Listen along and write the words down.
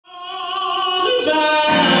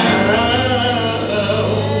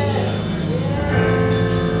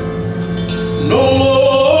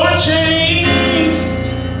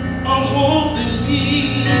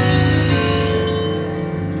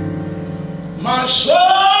My soul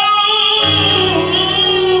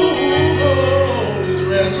is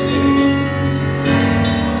resting.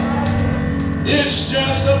 It's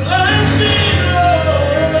just a blessing.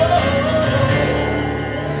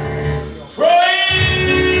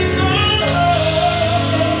 Praise the Lord.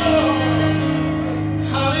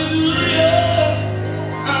 Hallelujah.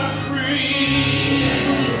 I'm free.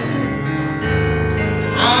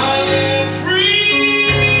 I am free.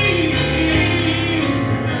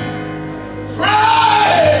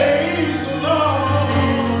 Praise the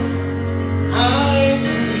Lord. I'm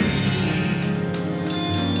free.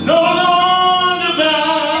 No longer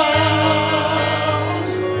bound.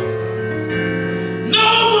 No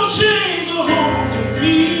more chains are holding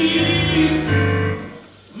me.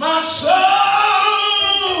 My soul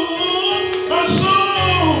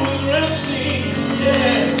is resting.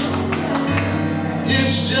 Yeah.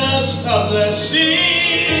 It's just a blessing.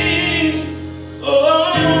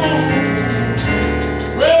 Oh,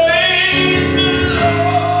 praise the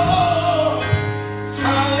Lord.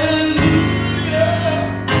 Hallelujah.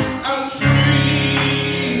 I'm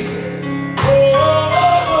free. Oh,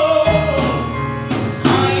 I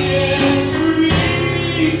am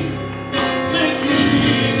free. Thank you,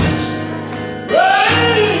 Jesus.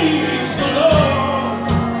 Praise the Lord.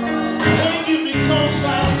 Thank you because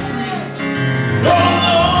I'm free. No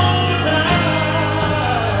longer bound.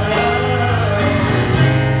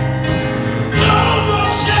 No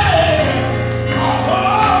more chains are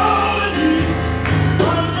holding me.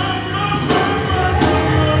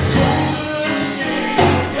 My soul is free.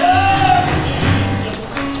 Yes,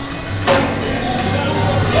 it's just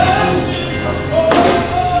a blessing. Oh,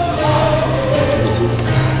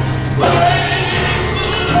 praise the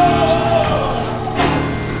Lord.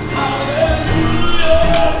 Hallelujah.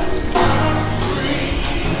 I'm free.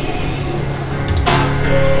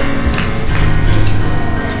 Listen.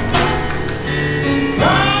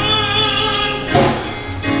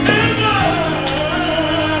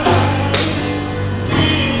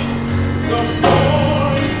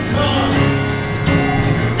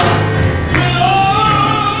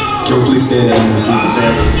 Can we please stand and receive the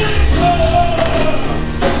family?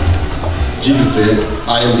 Jesus said, I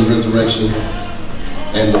am the resurrection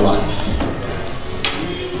and the life.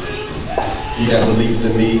 He that believeth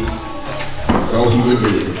in me, though he were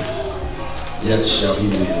dead, yet shall he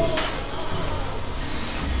live.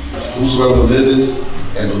 Whosoever liveth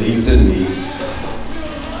and believeth in me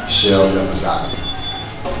shall never die.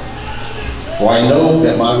 For I know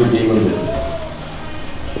that my Redeemer liveth,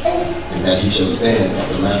 and that he shall stand at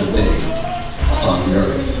the latter day upon the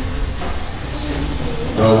earth.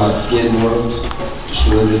 Though my skin worms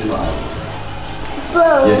destroy this life,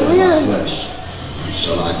 yet in my flesh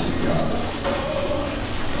shall I see God,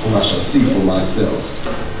 whom I shall see for myself,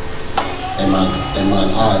 and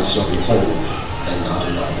mine eyes shall behold and not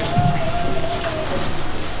another.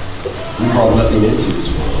 We brought nothing into this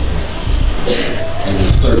world, and it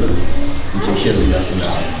is certain we can carry nothing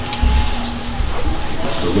out.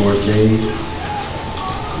 The Lord gave, the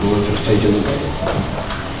Lord hath taken away.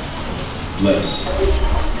 Blessed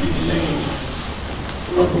be the name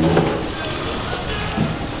of the Lord.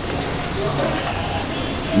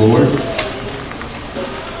 Lord,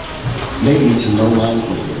 make me to know my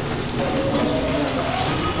end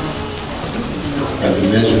and the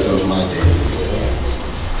measure of my days,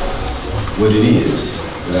 what it is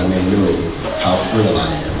that I may know how frail I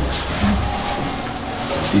am.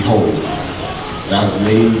 Behold, thou hast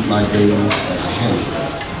made my days as a handbreadth.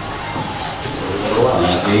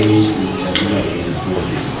 My age is as nothing before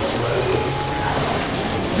thee.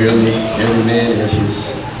 Verily, every man at his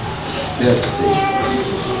best state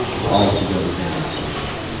is altogether vanity.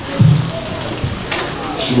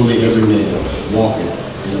 Surely every man walketh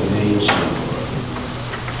in a vain struggle.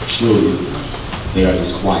 Surely they are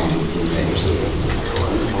disquieted in vain.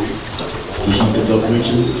 He heapeth up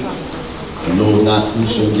riches, and knoweth not who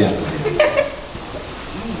shall gather them.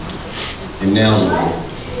 And now, Lord,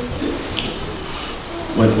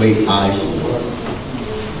 what wait I for?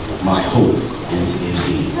 My hope is in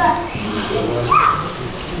thee.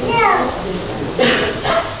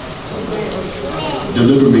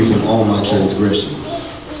 Deliver me from all my transgressions,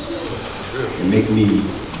 and make me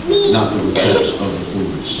not the reproach of the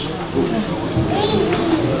foolish.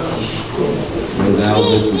 When thou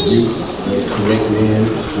with rebukes dost correct man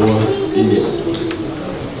for iniquity,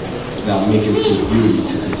 thou makest his beauty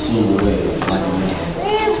to consume away like a moth.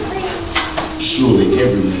 Surely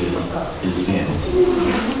every man is vanity.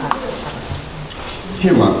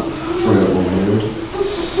 Hear my prayer, O Lord,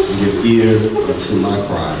 and give ear unto my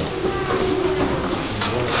cry.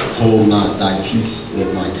 Hold not thy peace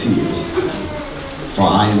at my tears, For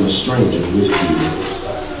I am a stranger with thee,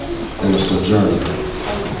 and a sojourner,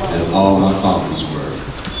 as all my fathers were.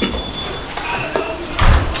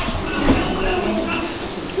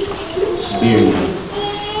 Spare me,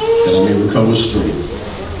 that I may recover strength,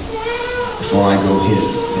 before I go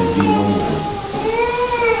hence and be no more.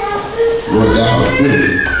 Lord, thou hast been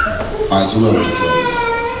our dwelling place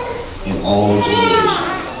in all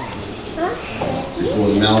generations. Before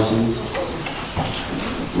the mountains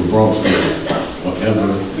were brought forth, or ever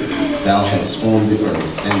thou hadst formed the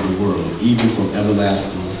earth and the world, even from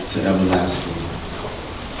everlasting to everlasting,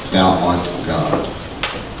 thou art God.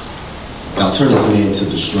 Thou turnest men to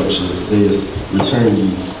destruction and sayest, return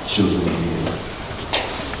ye, children of men.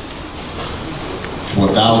 For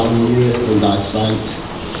 1,000 years in thy sight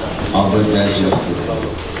are but as yesterday,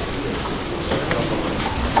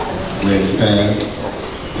 when it is past,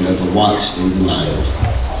 and as a watch in the night.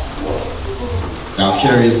 Thou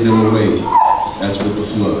carriest them away as with the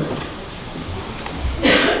flood.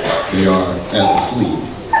 They are as asleep.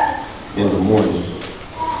 In the morning,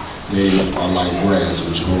 they are like grass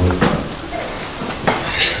which groweth up.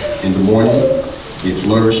 In the morning, it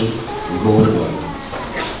flourisheth and groweth up.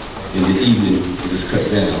 In the evening, it is cut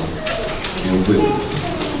down and withereth.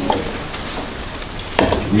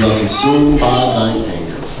 We are consumed by thine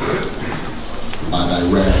anger. By thy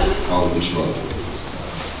wrath are we troubled.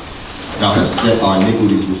 Thou hast set our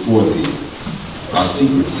iniquities before thee, our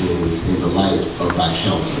secret sins in the light of thy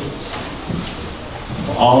countenance.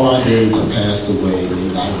 For all our days are passed away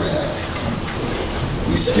in thy wrath.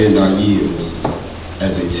 We spend our years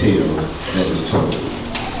as a tale that is told.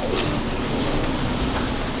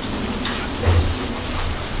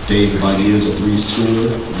 Days of our years are 60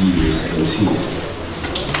 years and 10.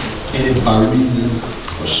 And if by reason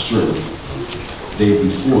of strength they be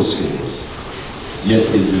 80, yet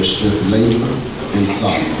is their strength labor and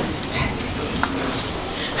sorrow,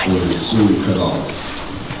 for it is soon cut off,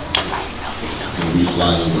 and we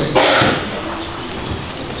fly away.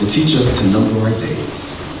 So teach us to number our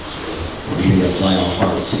days, and we may apply our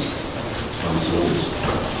hearts unto wisdom.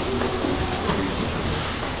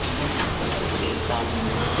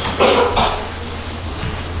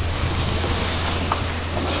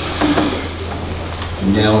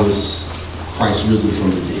 And now is Christ risen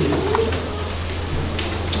from the dead,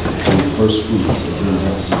 become the first fruits of them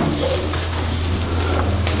that sleep.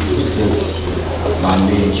 For since by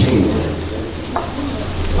man came death,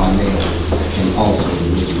 by man came also the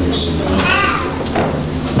resurrection of the dead.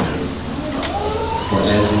 For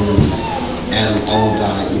as in Adam all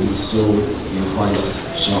die, even so in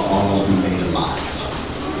Christ shall all be made alive.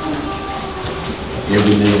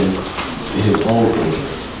 Every man in his own order,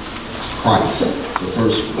 Christ the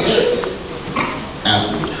first fruit,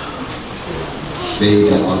 afterward they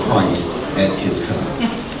that are Christ at his coming.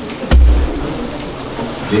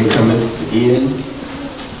 Then cometh the end,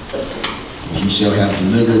 and he shall have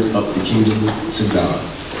delivered up the kingdom to God,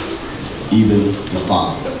 even the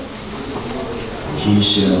Father. He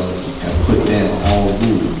shall have put down all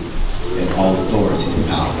rule and all authority and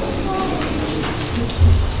power.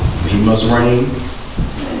 But he must reign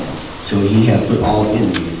till he hath put all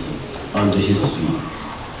enemies under his feet.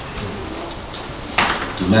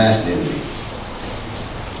 The last enemy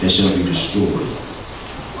that shall be destroyed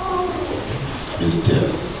is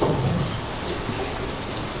death.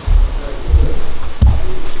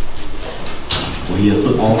 For he has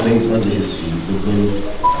put all things under his feet, but when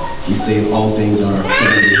he saith all things are put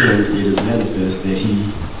under him, it is manifest that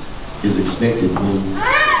he is expected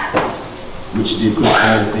which did put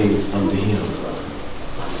all things under him.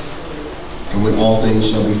 And when all things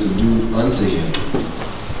shall be subdued unto him,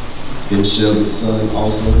 then shall the Son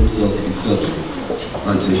also himself be subject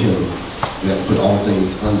unto him that put all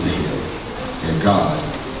things under him, that God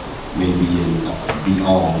may be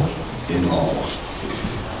all in all.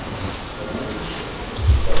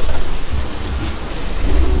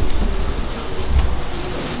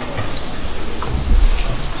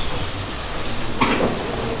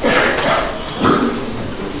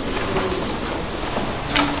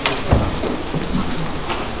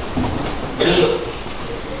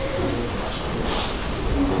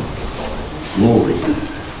 Glory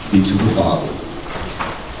be to the Father,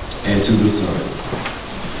 and to the Son,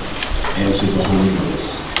 and to the Holy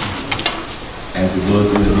Ghost, as it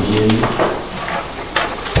was in the beginning,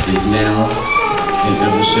 is now, and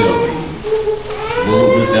ever shall be,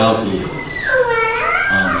 world without end.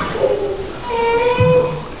 Amen.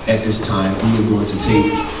 At this time, we are going to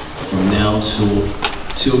take from now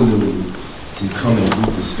till noon to come and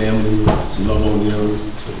greet this family, to love on them,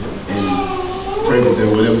 and pray with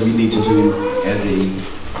them, whatever we need to do as they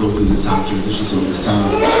go through this time of transition. So this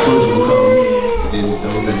time, clergy will come then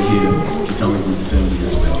those that are here can come and greet the family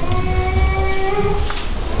as well.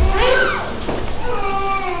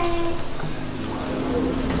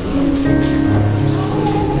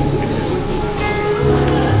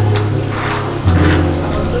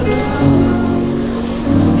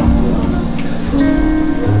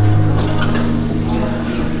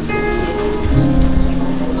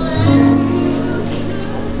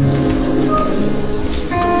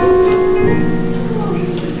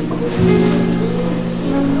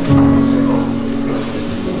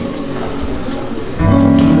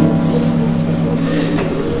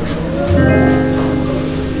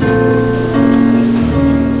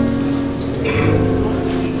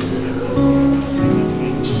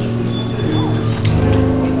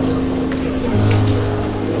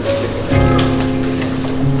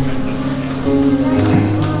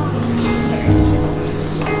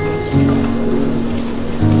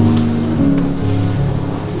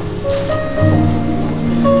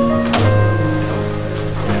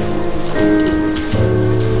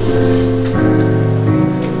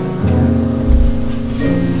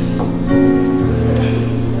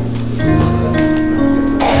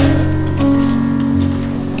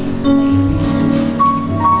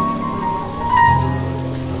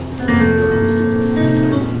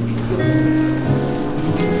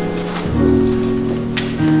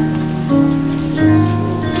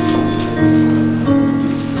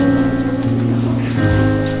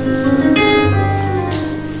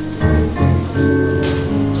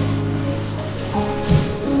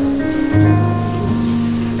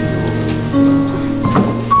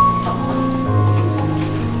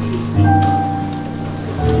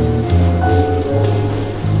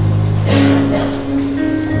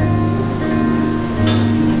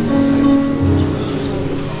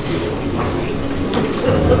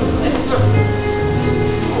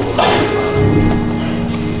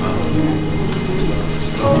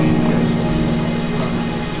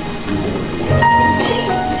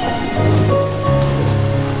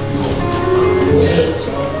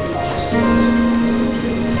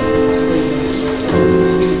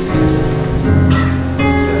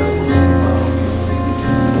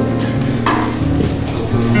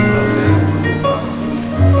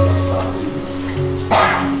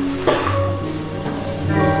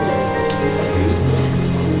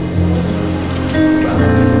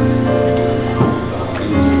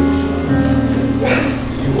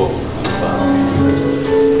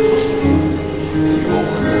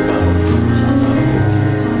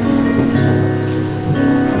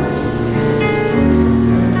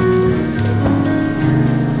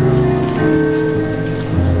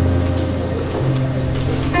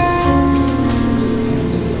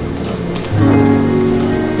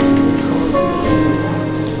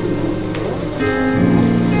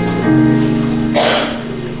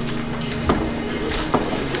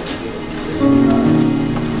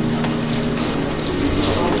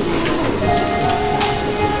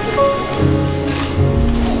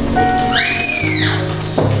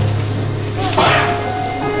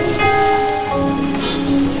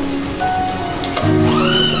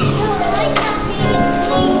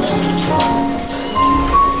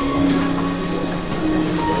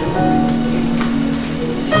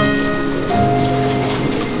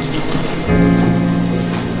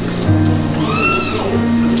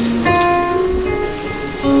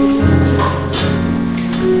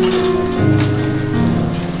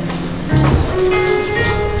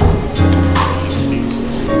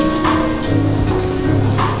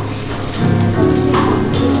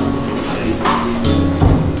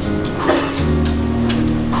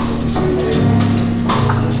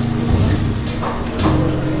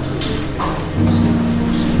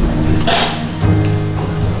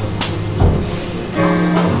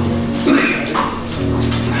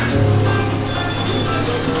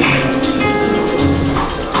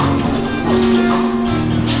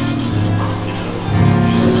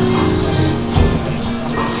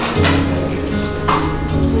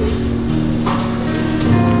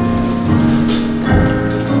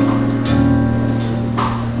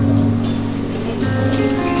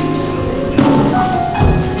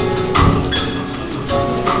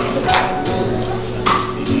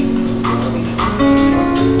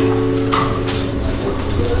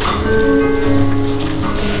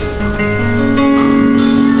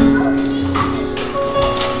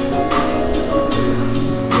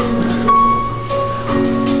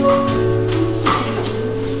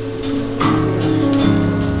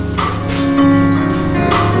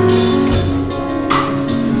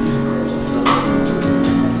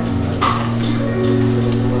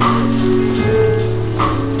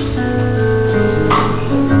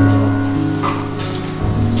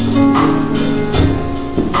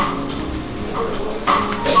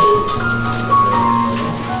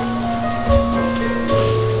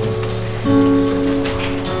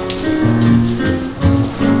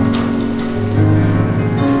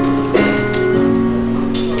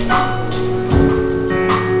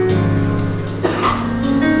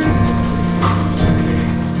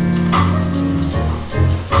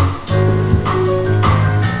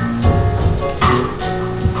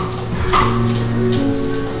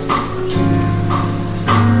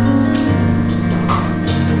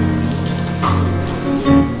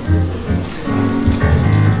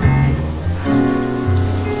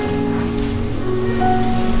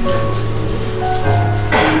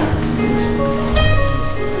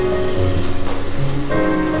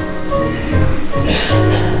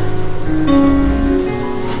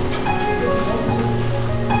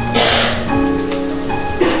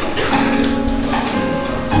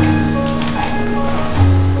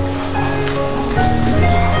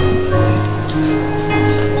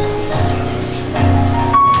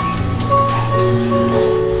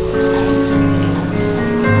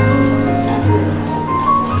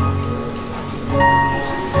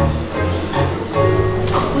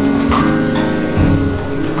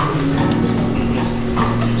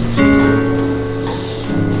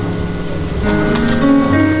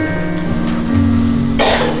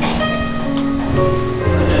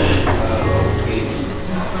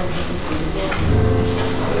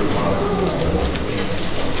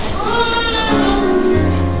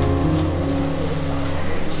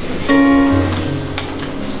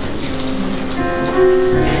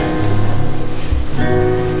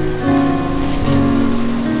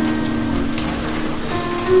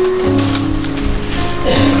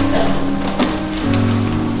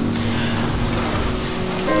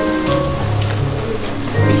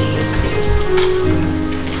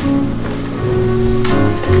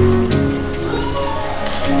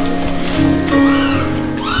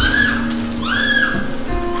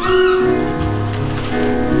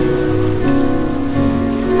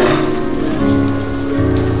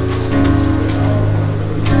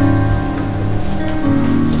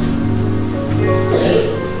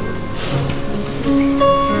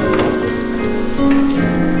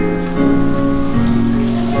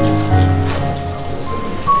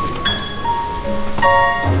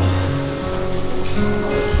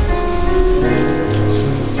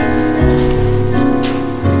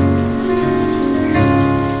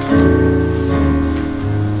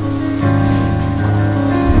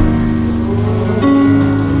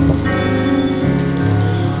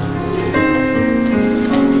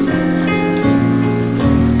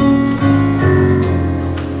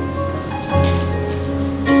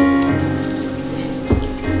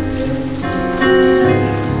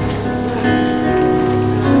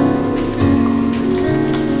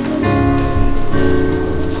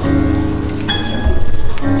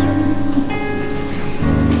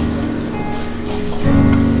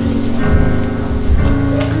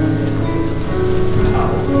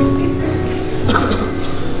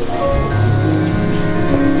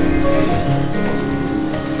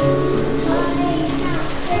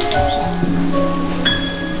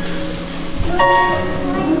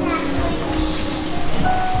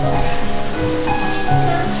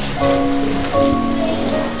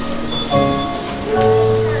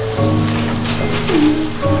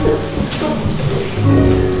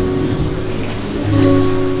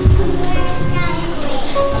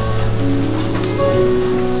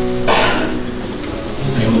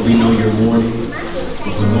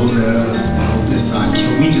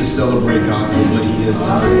 Celebrate God for what He has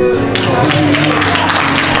done.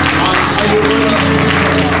 I'm so grateful.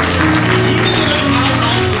 Even in a time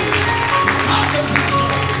like this, God can be so.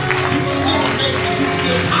 He's still amazing. He's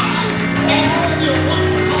still high. And He's still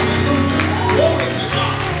wonderful. Hallelujah. Glory to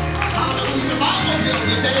God. Hallelujah. The Bible tells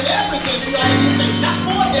us that in everything we ought to give thanks. Not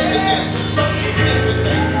for everything, but in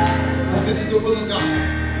everything. For this is the will of God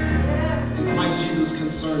in Christ Jesus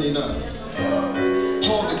concerning us.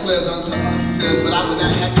 Paul declares unto us, he says, but I would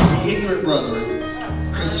not have you be ignorant, brethren,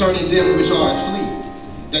 concerning them which are asleep,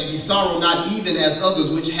 that ye sorrow not even as others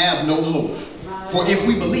which have no hope. For if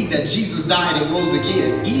we believe that Jesus died and rose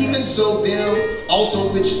again, even so them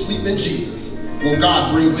also which sleep in Jesus will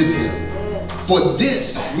God bring with Him. For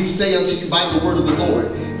this we say unto you by the word of the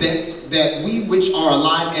Lord, that we which are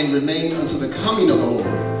alive and remain unto the coming of the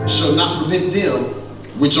Lord shall not prevent them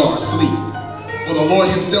which are asleep. For the Lord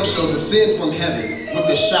Himself shall descend from heaven with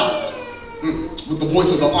a shout, with the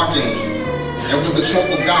voice of the archangel, and with the trump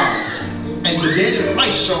of God, and the dead in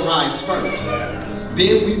Christ shall rise first.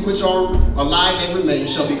 Then we which are alive and remain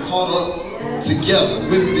shall be caught up together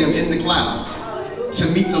with them in the clouds,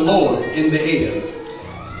 to meet the Lord in the air.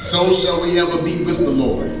 So shall we ever be with the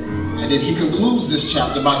Lord. And then he concludes this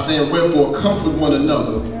chapter by saying, wherefore comfort one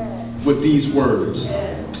another with these words.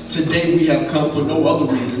 Today we have come for no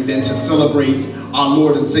other reason than to celebrate our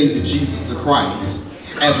Lord and Savior Jesus the Christ,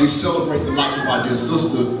 as we celebrate the life of our dear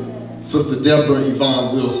sister, Sister Debra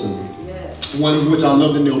Yvonne Wilson, one of which I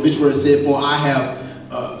love in the obituary said, for I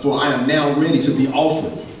am now ready to be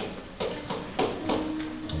offered,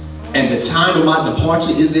 and the time of my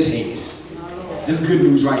departure is at hand. This is good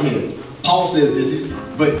news right here. Paul says this,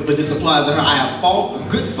 but this applies to her. I have fought a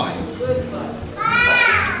good fight.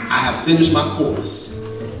 I have finished my course.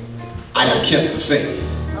 I have kept the faith.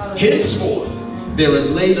 Henceforth, there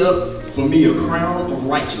is laid up for me a crown of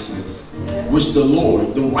righteousness, which the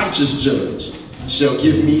Lord, the righteous judge, shall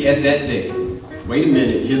give me at that day. Wait a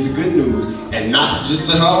minute, here's the good news, and not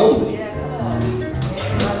just to her only,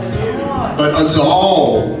 but unto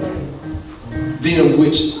all them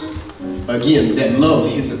which, again, that love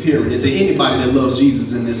His appearing. Is there anybody that loves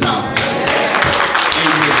Jesus in this house?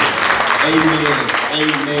 Amen. Amen.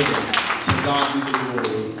 Amen. To God be the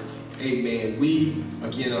glory. Amen. We,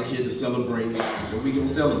 again, are here to celebrate, and we're going to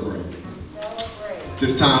celebrate.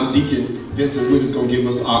 This time, Deacon Vincent Witt is going to give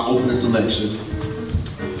us our opening selection,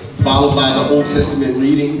 followed by the Old Testament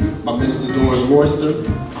reading by Minister Doris Royster.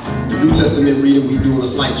 The New Testament reading, we're doing a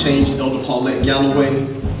slight change, Elder Paulette Galloway,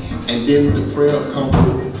 and then the prayer of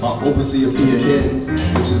comfort by Overseer Pia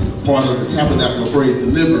Head, which is part of the Tabernacle of Praise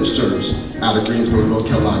Deliverance Church out of Greensboro, North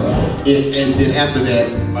Carolina. And then after that,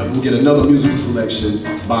 we'll get another musical selection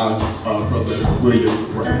by Brother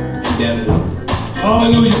William Brown. And then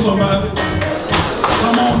hallelujah, somebody.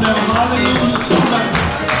 Come on now, hallelujah, somebody.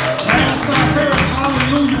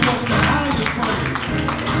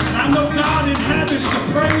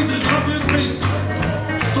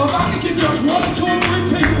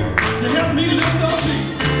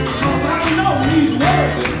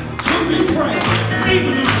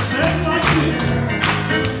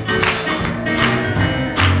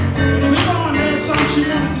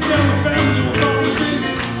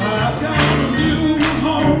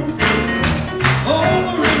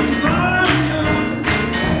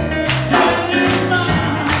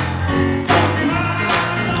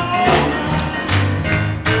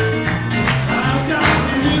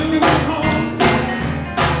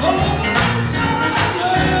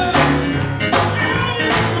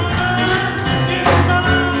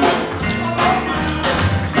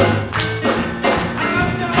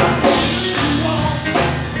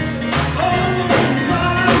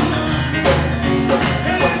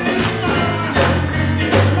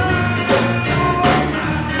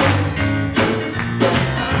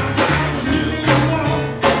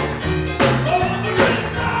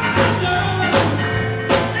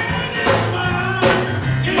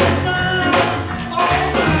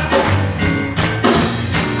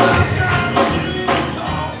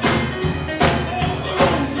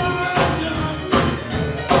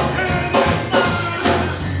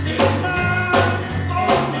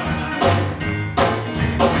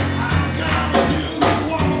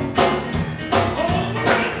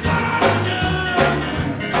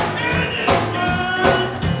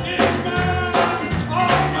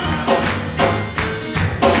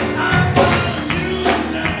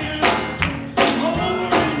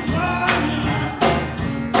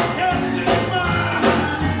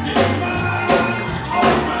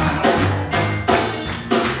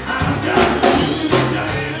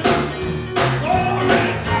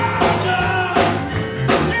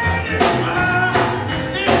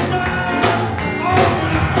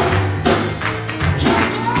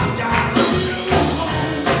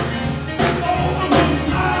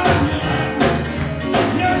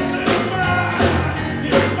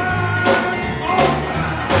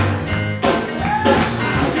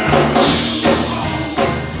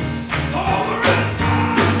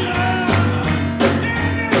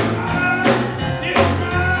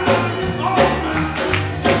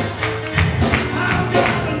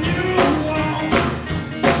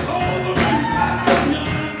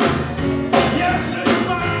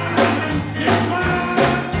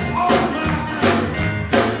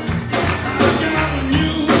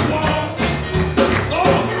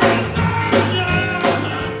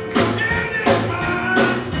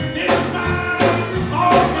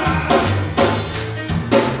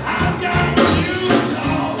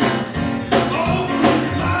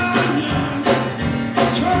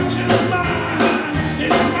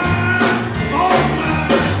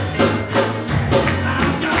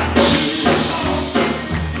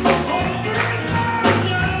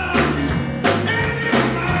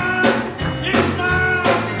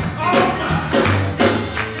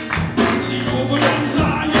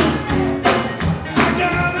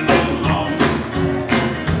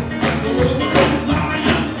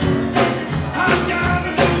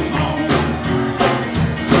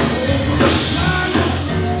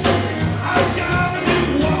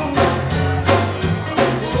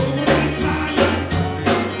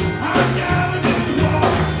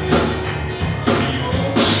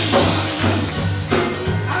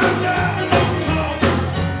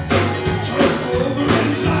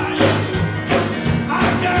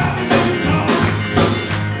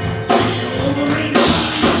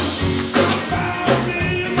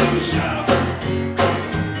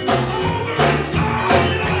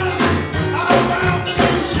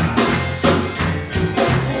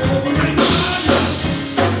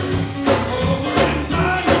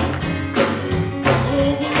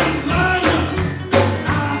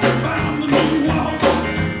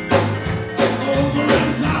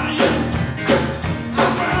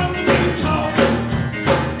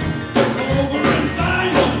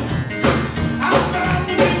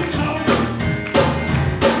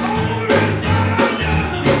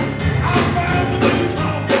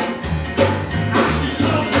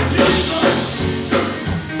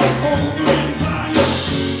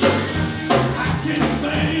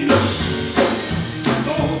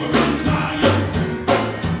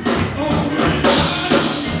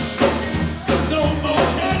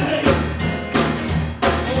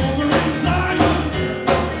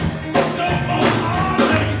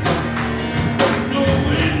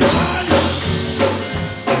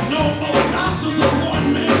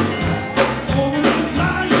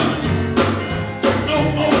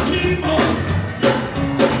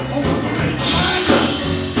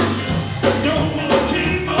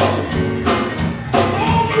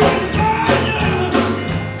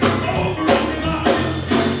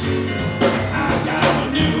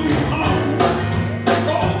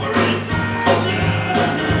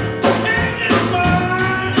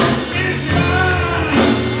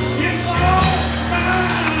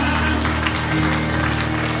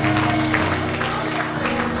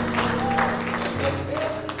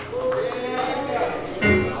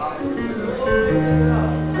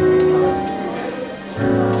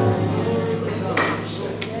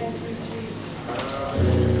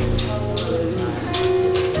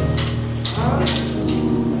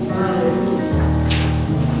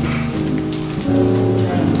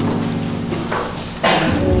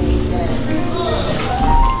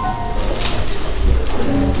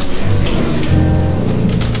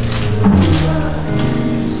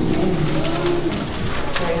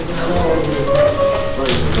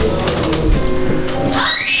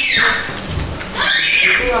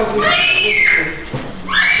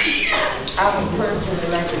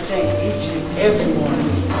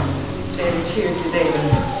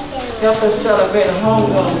 Help us celebrate a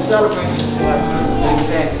homegrown celebration for our sister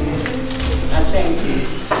Jackie. I thank you.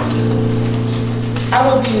 I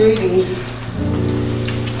will be reading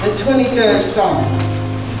the 23rd Psalm.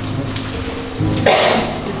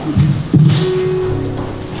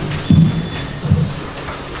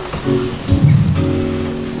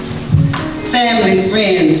 Family,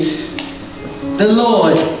 friends, the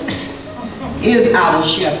Lord is our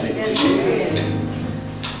shepherd.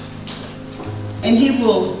 And He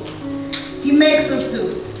makes us to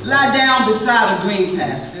lie down beside the green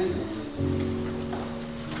pastures,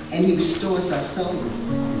 and He restores our soul.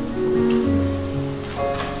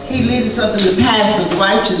 He leads us up in the paths of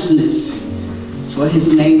righteousness for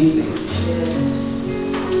His name's sake.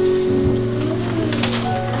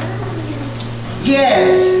 Yes,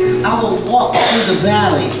 I will walk through the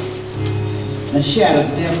valley, the shadow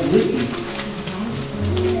of death with you,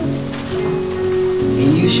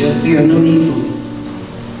 and you shall fear no evil.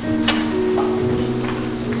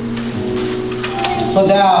 For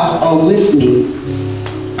thou art with me,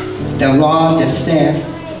 the rod, the staff,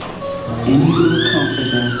 and He will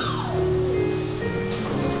comfort us.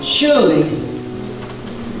 Surely,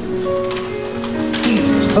 He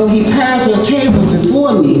prepares a table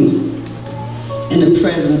before me in the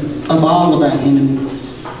presence of all of our enemies.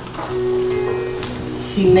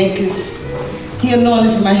 He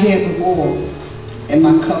anointeth my head with oil, and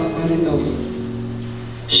my cup runneth over.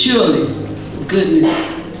 Surely,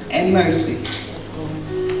 goodness and mercy.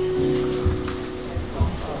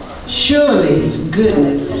 Surely,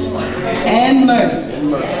 goodness and mercy.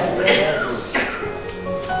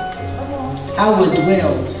 I will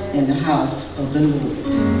dwell in the house of the Lord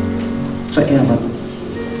forever.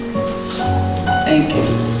 Thank you.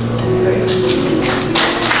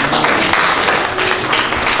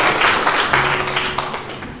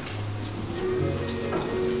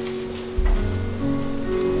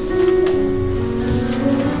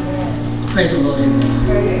 Praise the Lord.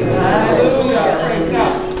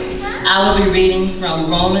 I will be reading from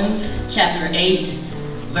Romans chapter 8,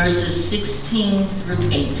 verses 16 through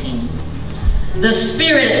 18. The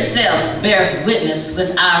Spirit itself beareth witness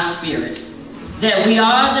with our spirit that we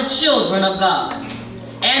are the children of God.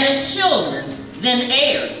 And if children, then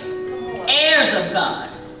heirs, heirs of God,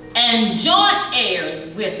 and joint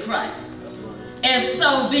heirs with Christ. If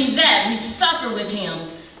so be that we suffer with Him,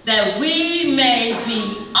 that we may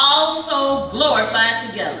be also glorified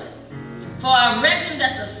together. For I reckon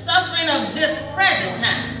that the suffering of this present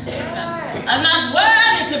time are not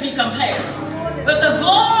worthy to be compared with the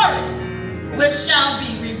glory which shall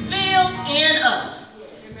be revealed in us.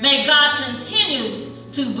 May God continue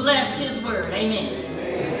to bless His word. Amen.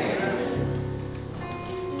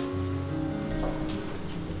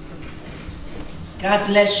 God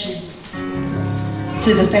bless you.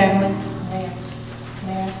 To the family.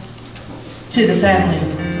 To the family.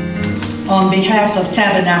 On behalf of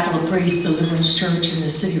Tabernacle of Praise Deliverance Church in the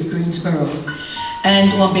city of Greensboro,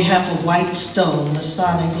 and on behalf of Whitestone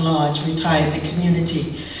Masonic Lodge Retirement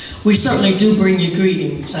Community, we certainly do bring you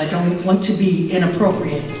greetings. I don't want to be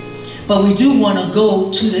inappropriate, but we do want to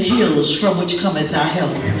go to the hills from which cometh our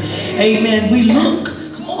help. Amen. We look,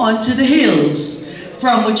 come on, to the hills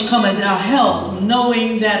from which cometh our help,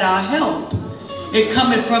 knowing that our help, it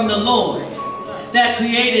cometh from the Lord that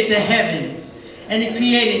created the heavens and it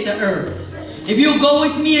created the earth. If you'll go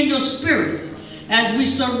with me in your spirit as we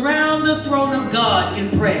surround the throne of God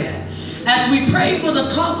in prayer, as we pray for the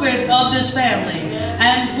comfort of this family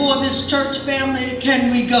and for this church family,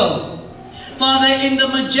 can we go? Father, in the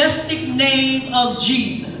majestic name of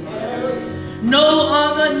Jesus, no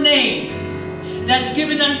other name that's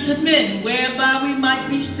given unto men whereby we might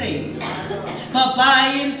be saved, but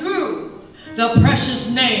by and through the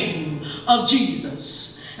precious name of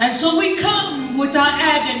Jesus. And so we come with our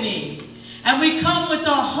agony, and we come with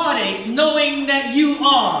our heartache, knowing that you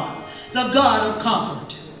are the God of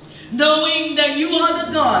comfort, knowing that you are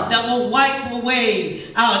the God that will wipe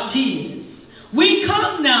away our tears. We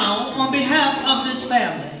come now on behalf of this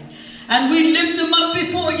family, and we lift them up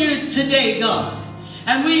before you today, God.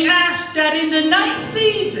 And we ask that in the night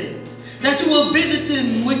seasons, that you will visit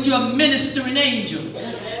them with your ministering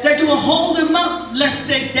angels, that you will hold them up lest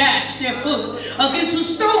they dash their foot against a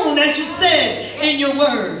stone, as you said in your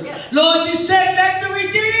word. Lord, you said, let the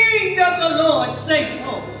redeemed of the Lord say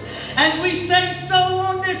so. And we say so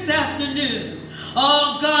on this afternoon.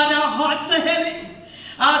 Oh God, our hearts are heavy.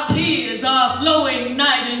 Our tears are flowing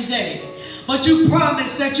night and day. But you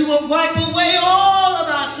promised that you will wipe away all of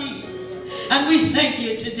our tears. And we thank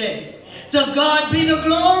you today. To God be the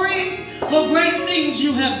glory for great things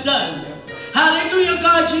you have done. Hallelujah,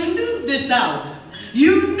 God, you knew this hour.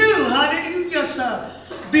 You knew, hallelujah, sir,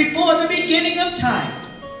 before the beginning of time.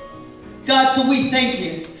 God, so we thank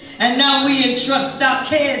you. And now we entrust our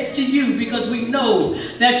cares to you because we know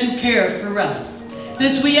that you care for us.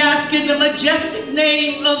 This we ask in the majestic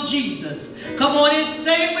name of Jesus. Come on and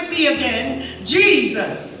say it with me again.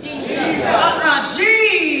 Jesus. Jesus.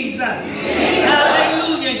 Jesus.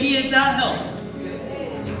 Hallelujah. He is our help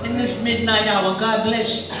in this midnight hour. God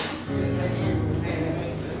bless you.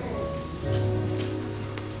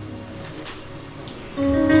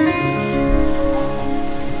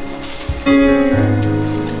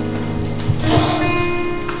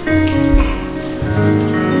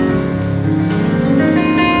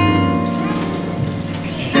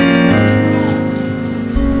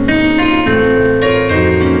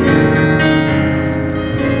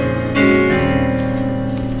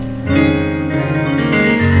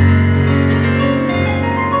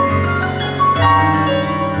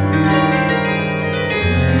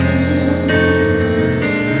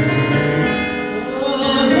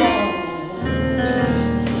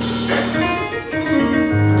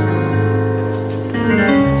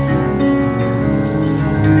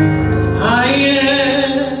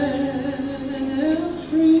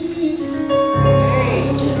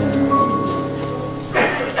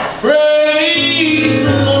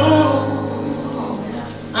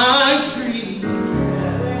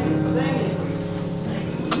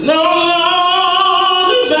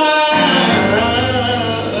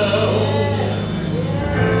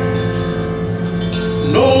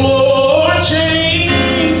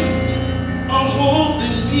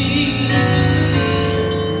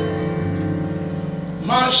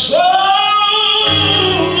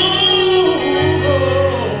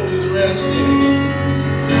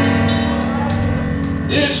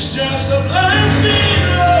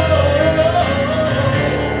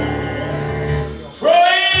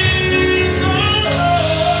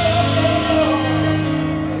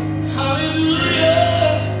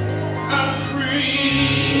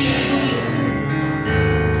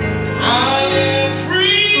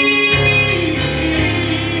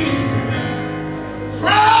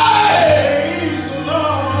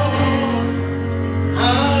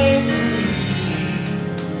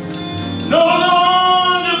 No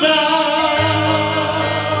longer bound.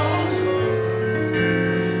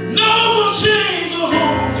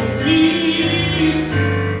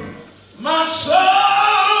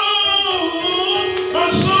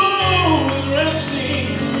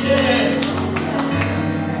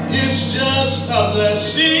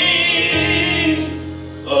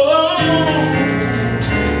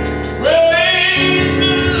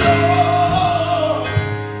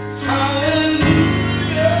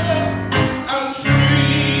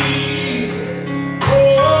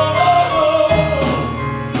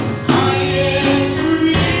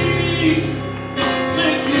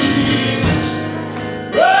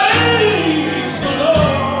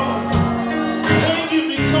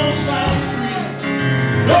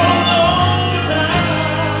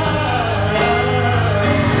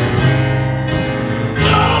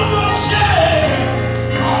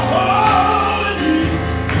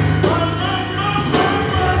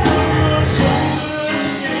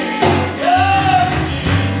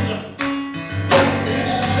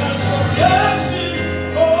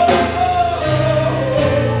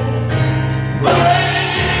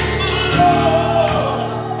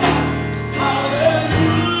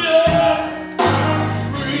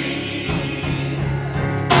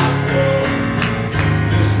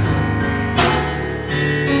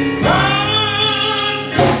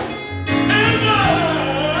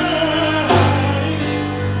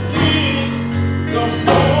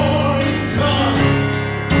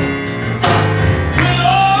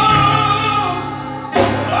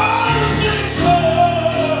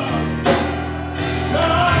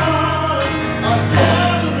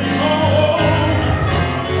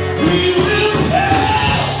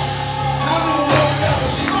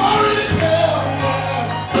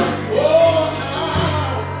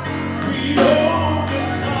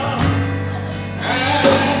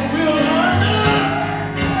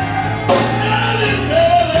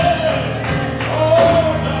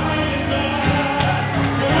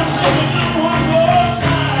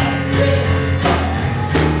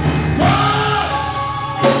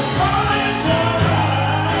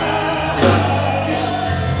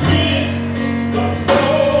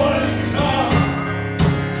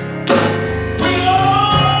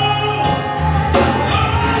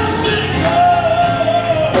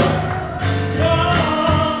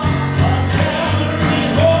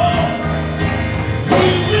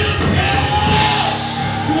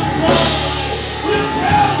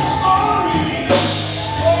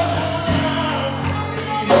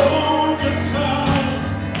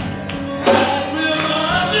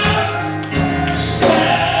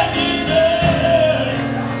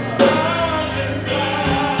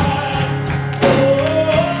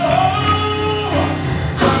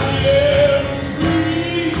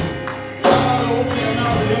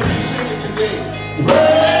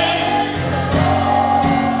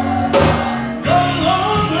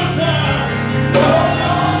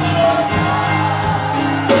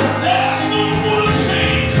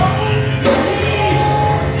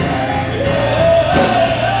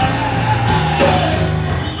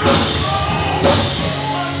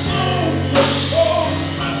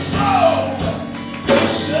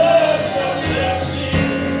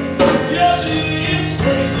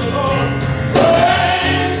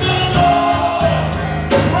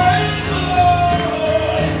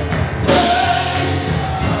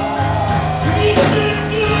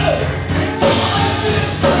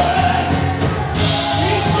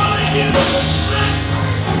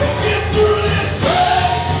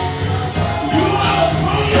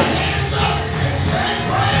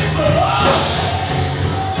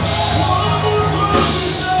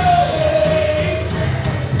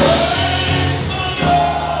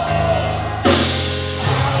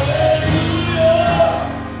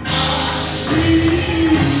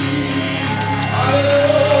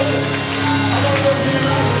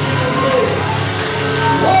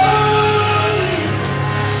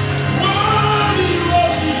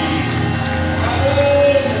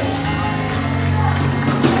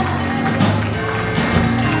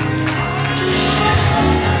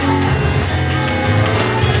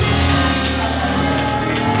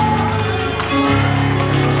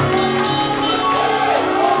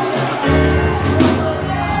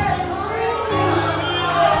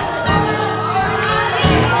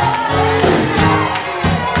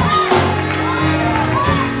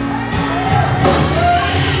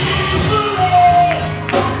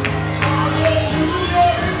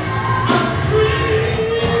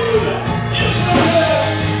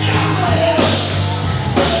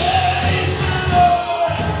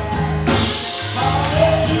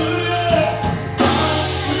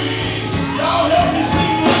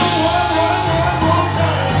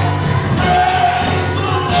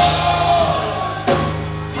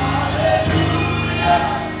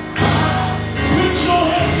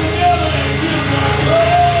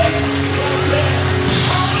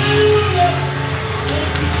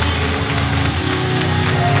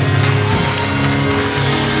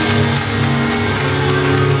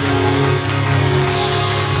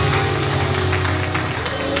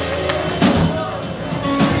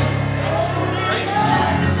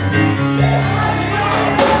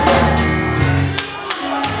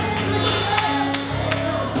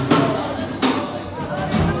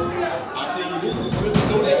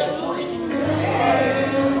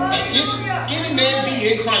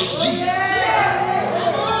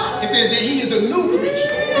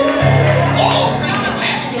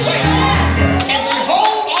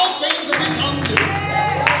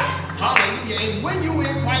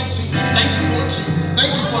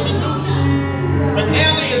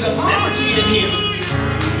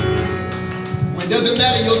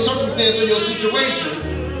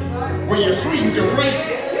 situation, when you're free, you can praise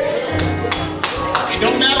it. It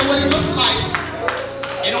don't matter what it looks like.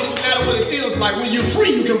 It don't even matter what it feels like. When you're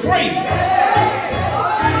free, you can praise it.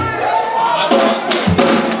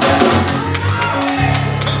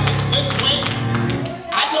 Listen, wait.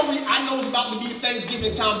 I know it's about to be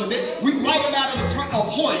Thanksgiving time, but we right about at a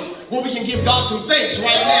point where we can give God some thanks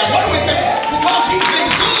right now. What do we think? Because He's been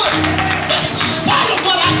good. That in spite of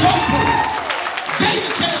what I go through,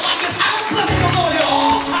 David said it like this: I'll bless the Lord at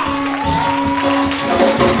all times.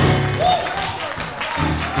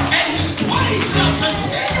 And His praise shall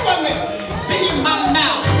continually be in my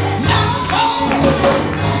mouth. My soul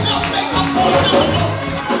shall make a voice of the Lord.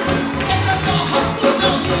 As if the humble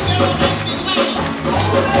shall hear their empty land.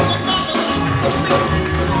 Oh, magnify the Lord with me.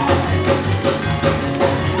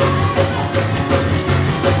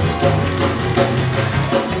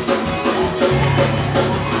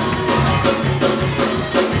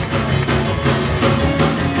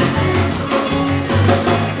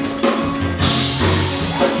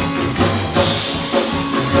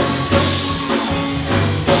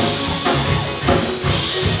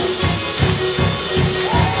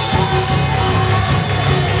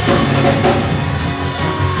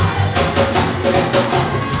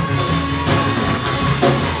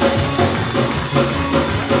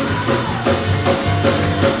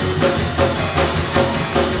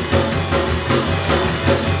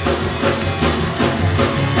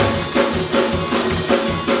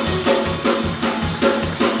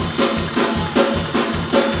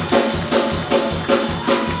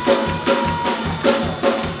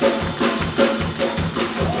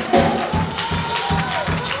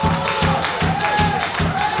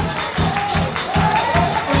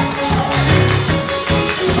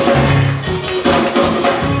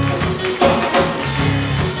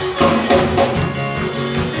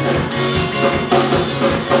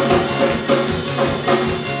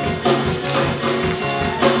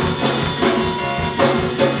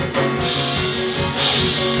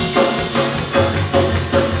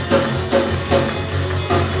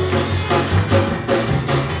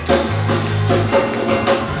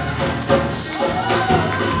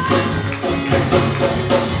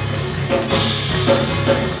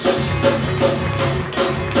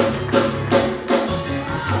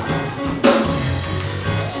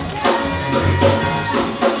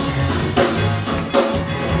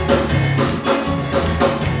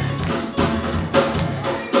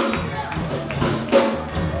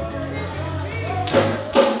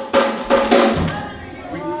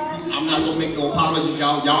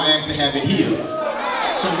 Y'all asked to have it here.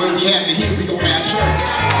 So when we have it here, we gonna have church.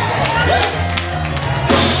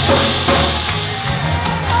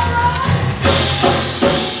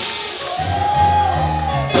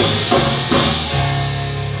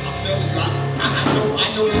 I'm telling you,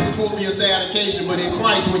 I know this is supposed to be a sad occasion, but in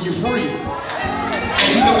Christ, when you're free,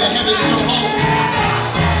 and you know that heaven is your home.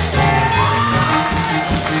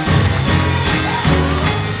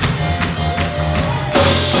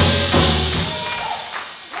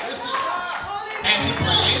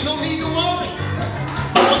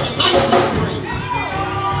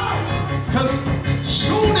 Because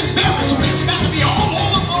soon and very soon it's got to be all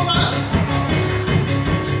over us.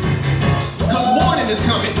 Because morning is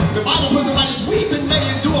coming. The Bible puts it like this: weeping may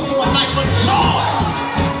endure for a night, but joy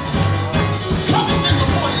coming in the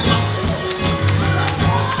morning light.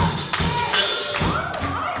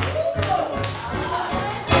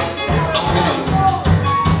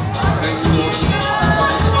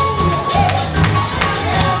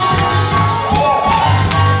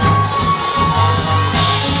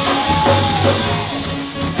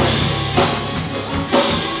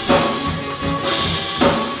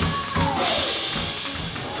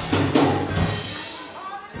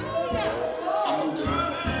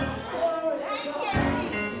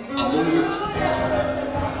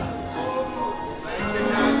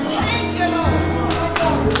 Thank you, Lord.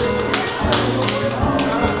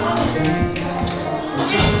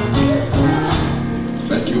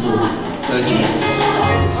 Thank you, Lord. Thank you.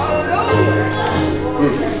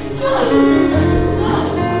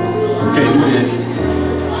 Can't do that.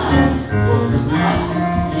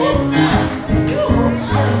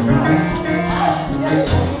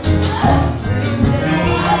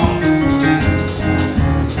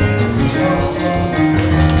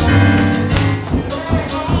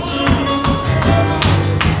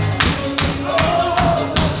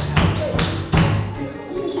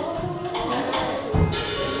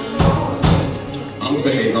 I'm gonna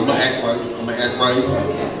behave. I'm gonna act right. I'm gonna act right.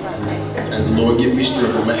 As the Lord give me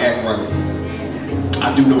strength, I'm gonna act right.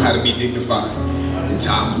 I do know how to be dignified in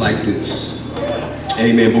times like this.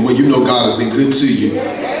 Amen. But when you know God has been good to you,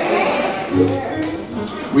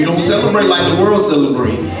 We don't celebrate like the world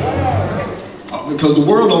celebrates. Because the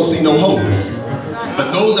world don't see no hope.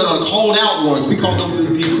 But those that are called out ones, we call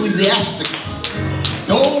them the ecclesiastics.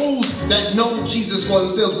 Those that know Jesus for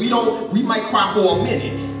themselves, we might cry for a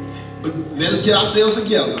minute, but let us get ourselves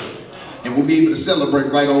together and we'll be able to celebrate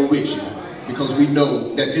right on with you, because we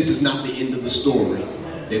know that this is not the end of the story.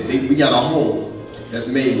 That we got a home that's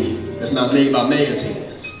not made by man's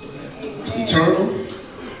hands. It's eternal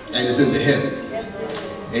and it's in the heavens.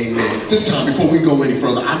 Amen. This time, before we go any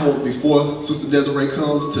further, I want, before Sister Desiree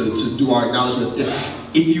comes to do our acknowledgments,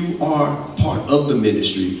 if you are part of the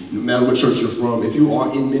ministry, no matter what church you're from, if you are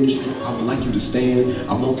in ministry, I would like you to stand.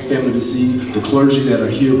 I want the family to see the clergy that are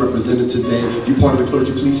here represented today. If you're part of the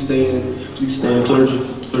clergy, please stand. Please stand, clergy.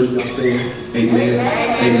 Clergy, y'all stand. Amen.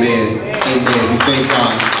 Amen. Amen. We thank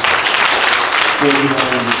God for you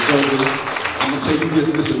all in the service. I'm going to tell you this.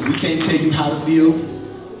 Listen, we can't tell you how to feel.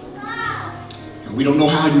 We don't know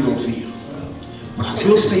how you're going to feel. But I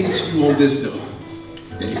will say to you on this though,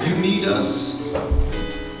 that if you need us,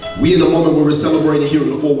 we in the moment where we're celebrating here in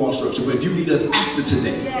the four-wall structure, but if you need us after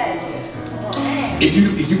today, if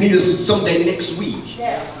you need us someday next week,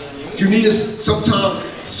 if you need us sometime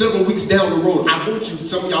several weeks down the road, I want you,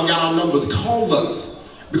 some of y'all got our numbers, call us.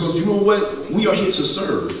 Because you know what? We are here to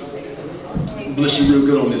serve. Bless you real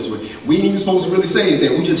good on this one. We ain't even supposed to really say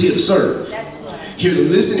anything. We're just here to serve. Here to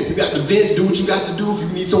listen. If you got to vent, do what you got to do. If you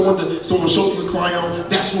need someone's shoulder to cry on,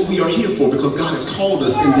 that's what we are here for, because God has called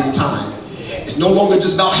us in this time. It's no longer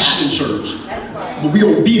just about having church, but we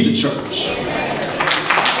don't be the church. Amen.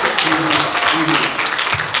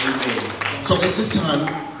 So at this time,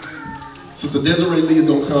 Sister Desiree Lee is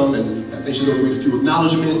going to come, and I think she's going to read a few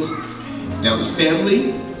acknowledgments. Now the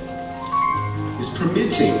family is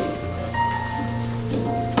permitting.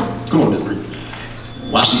 Come on, Desiree.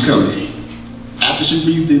 While she's coming. After she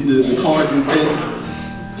reads the cards and things,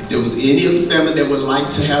 if there was any of the family that would like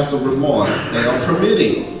to have some remarks, they are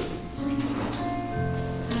permitting.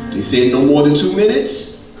 They said no more than 2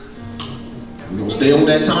 minutes. We're going to stay on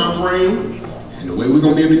that time frame. And the way we're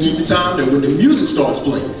going to be able to keep the time, that when the music starts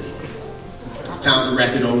playing, it's time to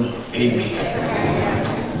wrap it on up. Amen.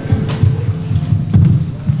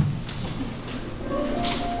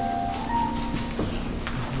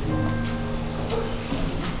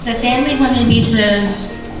 The family wanted me to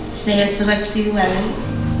say a select few letters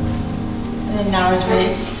in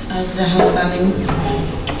acknowledgement of the homecoming.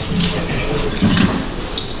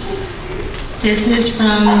 This is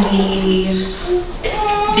from the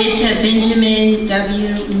Bishop Benjamin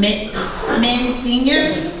W. Min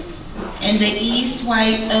Sr. and the East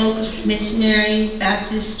White Oak Missionary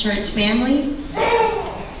Baptist Church family.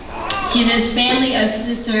 To this family of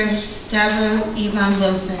Sister Debra Yvonne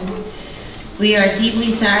Wilson, we are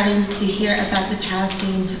deeply saddened to hear about the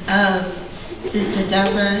passing of Sister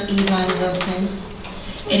Debra Yvonne Wilson.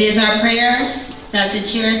 It is our prayer that the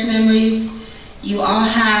cherished memories you all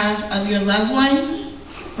have of your loved one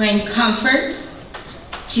bring comfort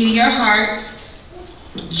to your hearts,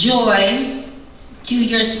 joy to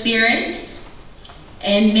your spirit,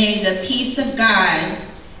 and may the peace of God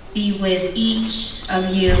be with each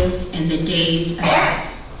of you in the days ahead.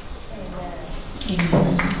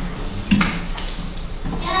 Amen.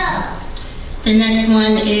 The next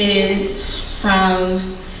one is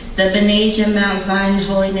from the Benaja Mount Zion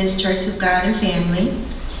Holiness Church of God and Family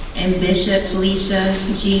and Bishop Felicia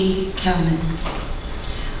G. Kelman.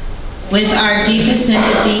 With our deepest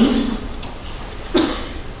sympathy,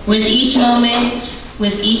 with each moment,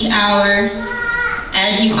 with each hour,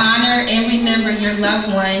 as you honor and remember your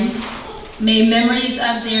loved one, may memories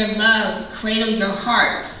of their love cradle your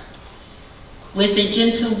heart with the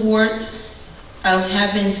gentle warmth of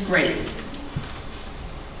heaven's grace.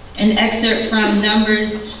 An excerpt from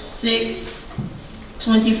Numbers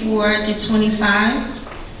 6:24-25.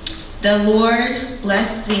 The Lord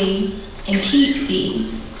bless thee and keep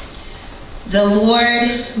thee. The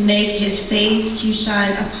Lord make his face to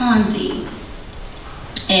shine upon thee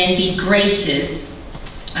and be gracious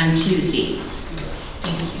unto thee.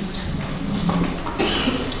 Thank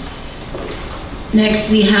you. Next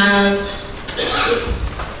we have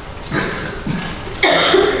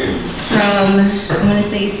from, I'm going to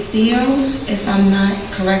say Seal. If I'm not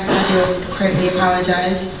correct, I do correctly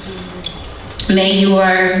apologize. May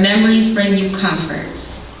your memories bring you comfort.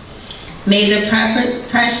 May the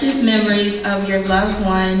precious memories of your loved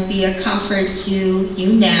one be a comfort to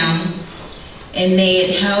you now, and may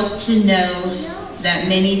it help to know that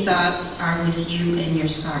many thoughts are with you in your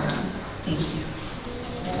sorrow. Thank you.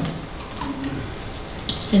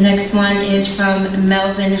 The next one is from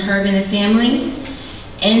Melvin Herbin and family.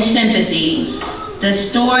 In sympathy, The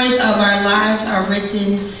stories of our lives are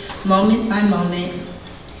written moment by moment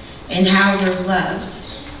in how we're loved,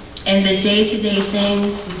 and the day-to-day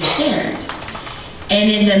things we've shared, and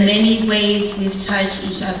in the many ways we've touched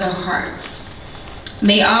each other's hearts.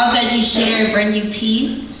 May all that you share bring you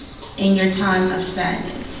peace in your time of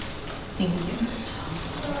sadness. Thank you.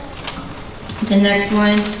 The next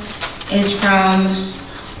one is from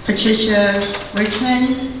Patricia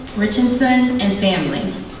Richardson and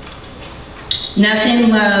family. Nothing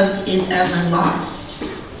loved is ever lost.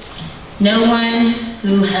 No one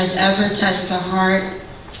who has ever touched a heart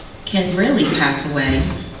can really pass away,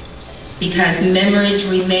 because memories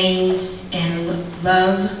remain and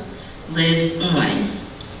love lives on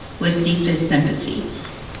with deepest sympathy.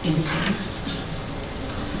 Thank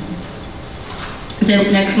you.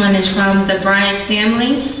 The next one is from the Bryant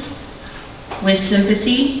family with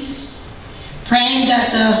sympathy. Praying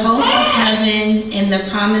that the hope of heaven and the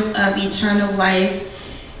promise of eternal life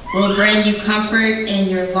will bring you comfort in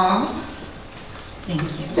your loss. Thank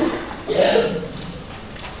you.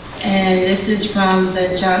 And this is from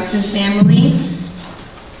the Johnson family.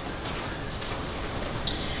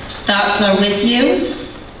 Thoughts are with you,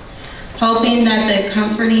 hoping that the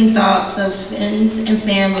comforting thoughts of friends and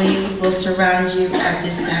family will surround you at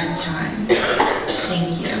this sad time.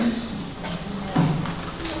 Thank you.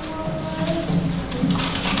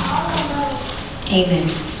 Amen.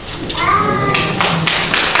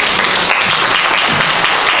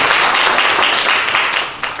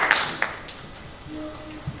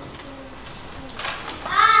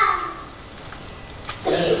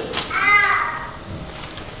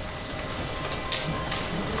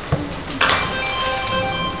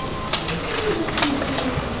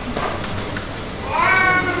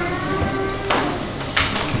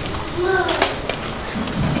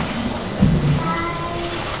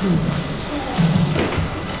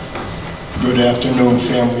 Good afternoon,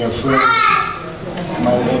 family and friends.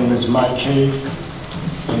 My name is Mike Hay,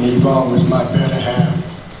 and Yvonne was my better half.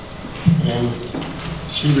 And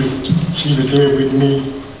she was there with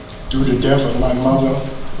me through the death of my mother,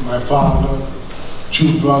 my father,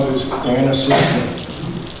 2 brothers, and a sister.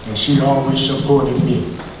 And she always supported me.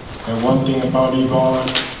 And one thing about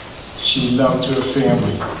Yvonne, she loved her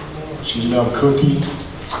family. She loved Cookie,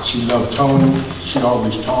 she loved Tony, she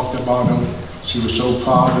always talked about them. She was so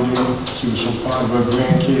proud of them. She was so proud of her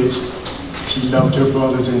grandkids. She loved her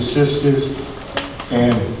brothers and sisters.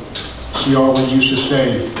 And she always used to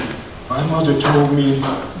say, my mother told me,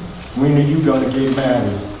 when are you gonna get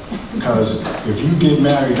married? Because if you get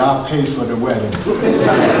married, I'll pay for the wedding.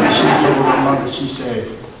 And she told her mother, she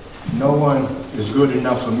said, no one is good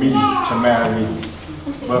enough for me to marry.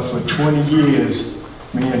 But for 20 years,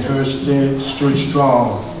 me and her stood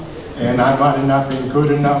strong. And I might have not been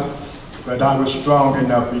good enough, but I was strong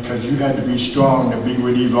enough, because you had to be strong to be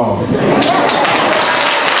with Yvonne.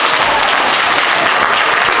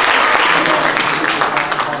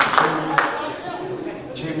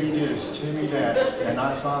 Timmy this, Timmy that, and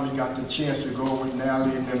I finally got the chance to go with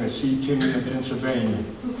Nally and them and see Timmy in Pennsylvania.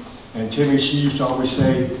 And Timmy, she used to always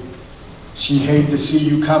say, she hated to see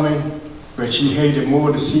you coming, but she hated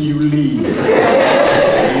more to see you leave.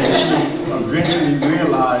 And she eventually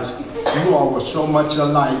realized you all were so much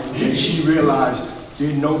alike, and she realized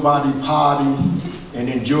didn't nobody party and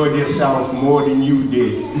enjoy themselves more than you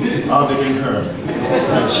did, other than her.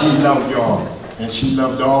 And she loved y'all, and she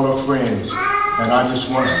loved all her friends. And I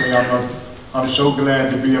just want to say I'm so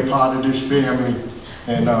glad to be a part of this family,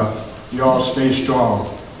 and y'all stay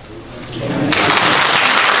strong.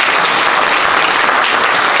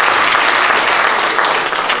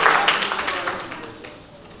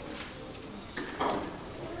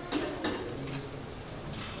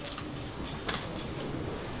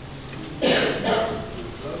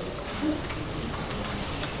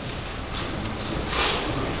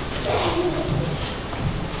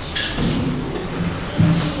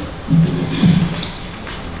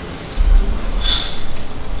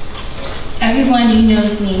 Everyone who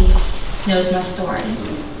knows me knows my story.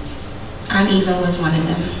 Aunt Eva was one of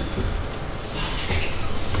them.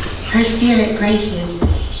 Her spirit gracious,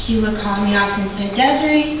 she would call me often and say,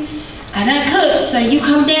 Desiree, I done cooked, so you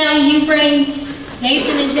come down, you bring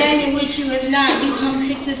Nathan and Daniel with you. If not, you come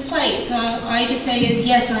fix this plate. So all you can say is,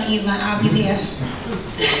 yes, Aunt Eva, I'll be there.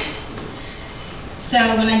 So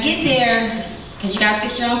when I get there, because you got to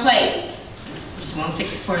fix your own plate, she won't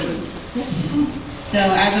fix it for you. So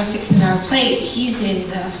as I'm fixing our plate, she's in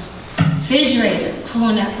the refrigerator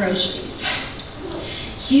pulling out groceries.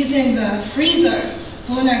 She's in the freezer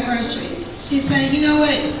pulling out groceries. She said, you know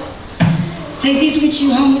what? Take these with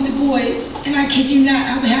you home with the boys. And I kid you not,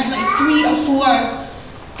 I would have like 3 or 4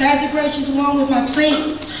 bags of groceries along with my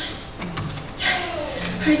plates.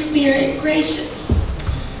 Her spirit, gracious.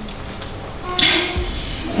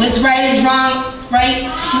 What's right is wrong, right,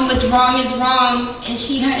 and what's wrong is wrong, and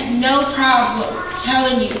she had no problem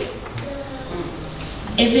telling you.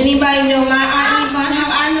 If anybody know my Aunt Yvonne, how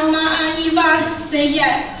I know my Aunt Yvonne, say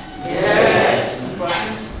yes. Yes.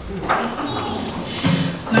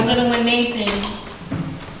 My little one Nathan,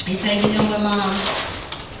 he said, you know what, Mom,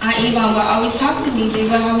 Aunt Yvonne would always talk to me. They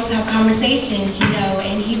would always have conversations, you know,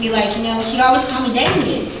 and he'd be like, you know, she'd always call me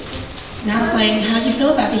Damien. And I was like, how'd you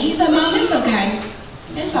feel about it? He said, Mom, it's okay.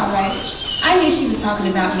 It's all right. I knew she was talking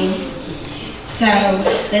about me. So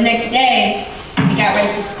the next day, we got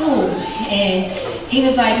ready for school, and he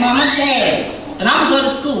was like, Mom, I'm sad, but I'm gonna go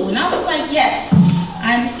to school. And I was like, yes,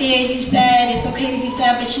 I understand you're sad. It's okay to be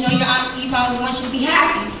sad, but you know your Aunt Yvonne would want you to be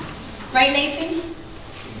happy. Right, Nathan?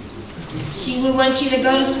 She would want you to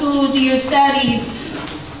go to school, do your studies.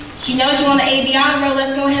 She knows you on the AB honor roll.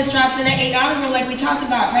 Let's go ahead and strive for that A honor roll like we talked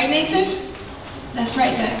about. Right, Nathan? That's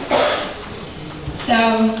right, babe. So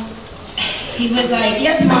he was like,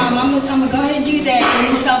 yes, Mom, I'm gonna go ahead and do that.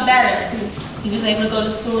 And he felt better. He was able to go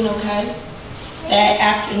to school, okay? That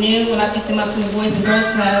afternoon, when I picked him up from the Boys and Girls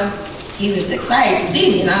Club, he was excited to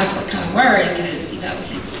see me, and I was kind of worried because, you know,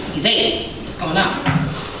 he's 8. What's going on?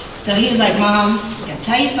 So he was like, Mom, I gotta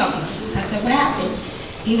tell you something. I said, what happened?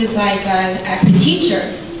 He was like, asked the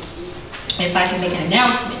teacher if I could make an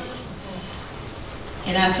announcement.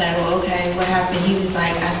 And I said, well, okay, what happened? He was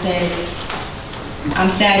like, I said, I'm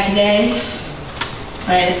sad today,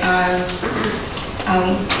 but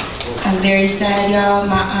I'm very sad, y'all.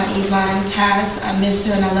 My Aunt Yvonne passed. I miss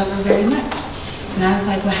her and I love her very much. And I was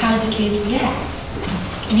like, well, how did the kids react?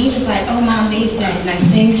 And he was like, oh, Mom, they said nice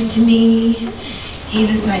things to me. He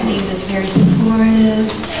was like, they was very supportive,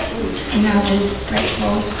 and I was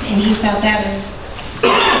grateful, and he felt better.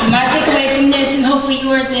 So my takeaway from this, and hopefully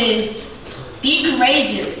yours, is be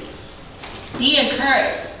courageous, be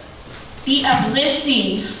encouraged, be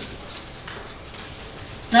uplifting,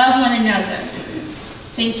 love one another.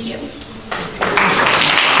 Thank you.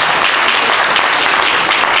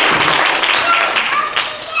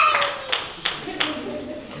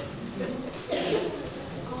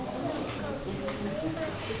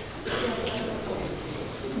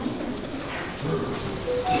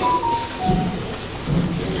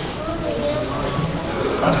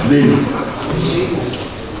 My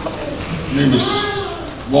name is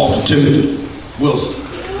Walter Timothy Wilson,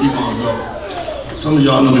 Yvonne brother. Some of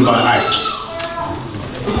y'all know me by Ike.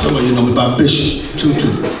 Some of you know me by Bishop Tutu.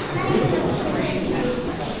 I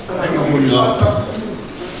ain't gonna hold you up.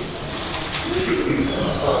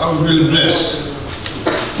 I was really blessed. I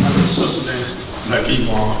have a sister like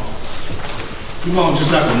Yvonne. Yvonne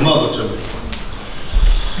just like a mother to me.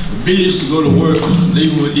 B used to go to work,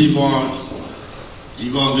 leaving with Yvonne.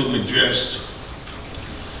 Yvonne get me dressed.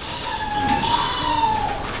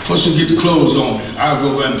 First she get the clothes on me. I'll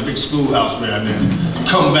go around the big schoolhouse down there,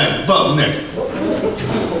 come back buck naked.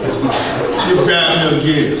 She'll grab me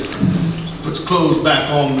again, put the clothes back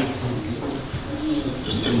on me,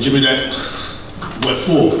 and give me that, what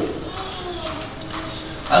for?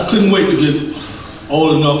 I couldn't wait to get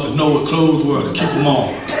old enough to know what clothes were to keep them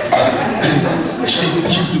on.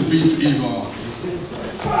 Keep the beat for Yvonne.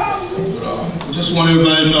 But I just want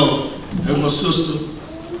everybody to know that my sister,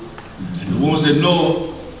 and the ones that know her,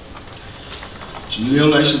 she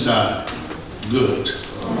lived like she died. Good.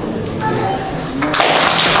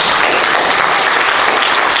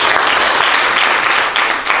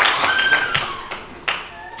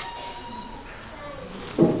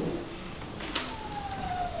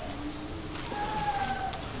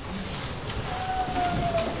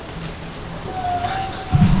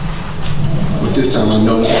 But this time I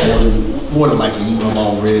know more than likely you know I've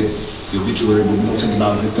all read the obituary, but we're going to take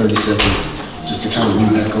about a good 30 seconds just to kind of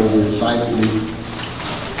read back over it silently.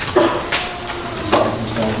 Some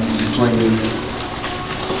soft music playing.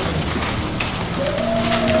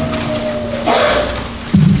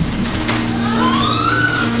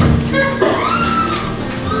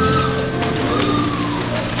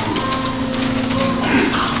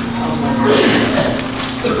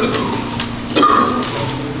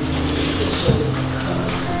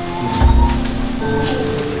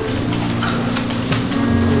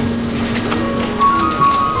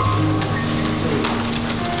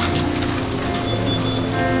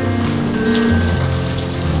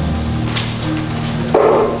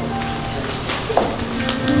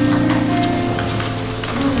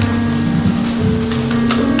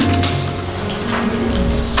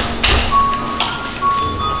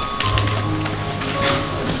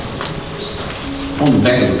 On the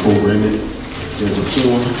back of the program, it there's a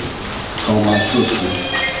poor called my sister.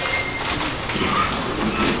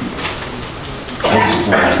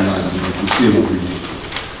 I'm still gonna read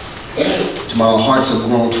it. Tomorrow, our hearts have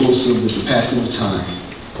grown closer with the passing of time.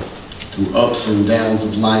 Through ups and downs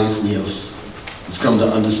of life, we've come to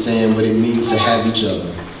understand what it means to have each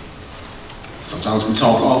other. Sometimes we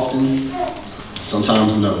talk often,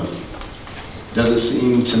 sometimes no. Doesn't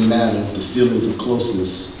seem to matter, the feelings of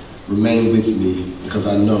closeness remain with me because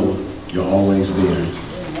I know you're always there.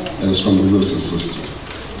 That is from the Wilson sister.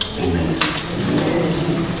 Amen.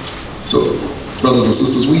 So, brothers and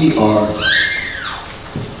sisters, we are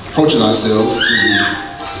approaching ourselves to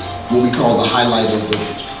what we call the highlight of the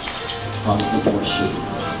Protestant worship.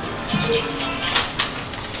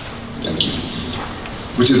 Thank you.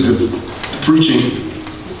 Which is the preaching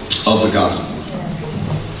of the gospel.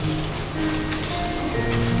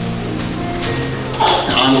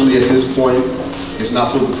 And honestly, at this point, it's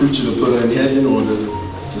not for the preacher to put her in heaven or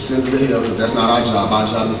to send her to hell, because that's not our job. Our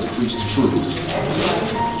job is to preach the truth.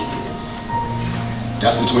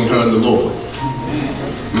 That's between her and the Lord.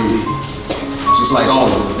 Just like all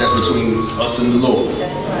of us, that's between us and the Lord.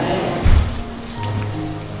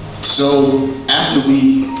 So after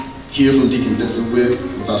we hear from Deacon Vincent with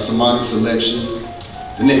our sermonic selection,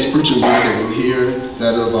 the next preacher voice that we'll hear is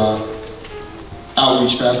that of our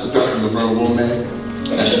outreach pastor, Pastor Laverne Womack,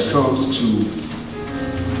 as she comes to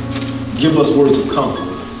give us words of comfort,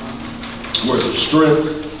 words of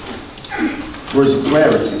strength, words of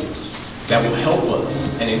clarity that will help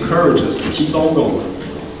us and encourage us to keep on going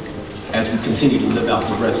as we continue to live out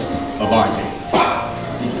the rest of our days.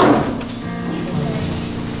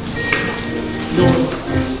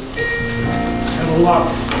 And a lot.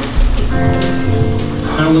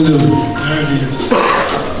 Hallelujah. There it is. A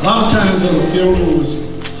lot of times at a funeral when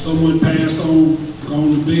someone passed on,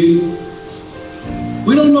 gone to be,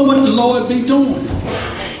 we don't know what the Lord be doing.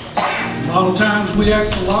 A lot of times we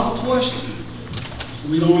ask a lot of questions.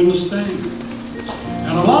 We don't understand.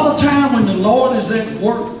 And a lot of time when the Lord is at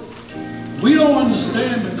work, we don't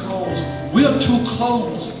understand because we're too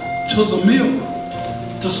close to the mirror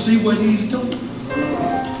to see what He's doing.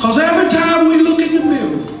 Because every time we look in the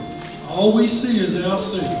mirror, all we see is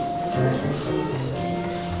ourselves.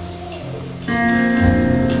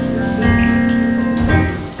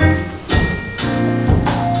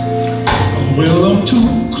 Well, I'm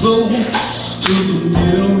too close to the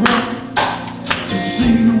mirror to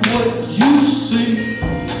see what you see.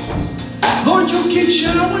 Lord, you keep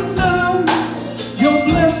showering down your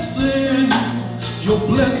blessings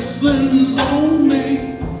on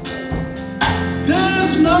me.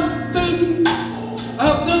 There's nothing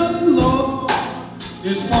I've done, Lord,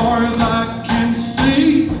 as far as I can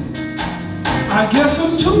see. I guess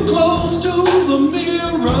I'm too close to the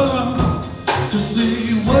mirror to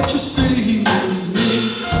see what you see in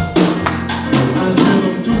me. I said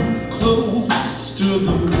I'm too close to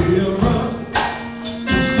the mirror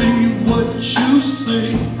to see what you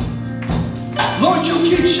see. Lord, you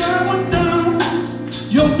keep showering down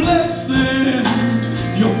your blessings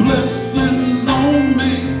on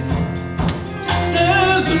me.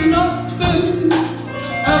 There's nothing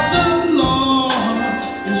I've done, Lord,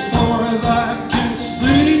 as far as I can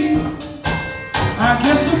see. I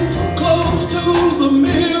guess I'm close to the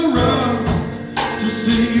mirror to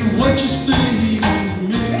see what you see in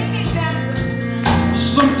me.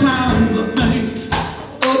 Sometimes I think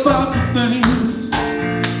about the things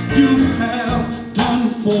you have done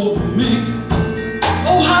for me.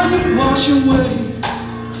 Oh, how you wash away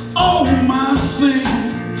all my sin.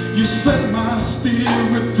 You set my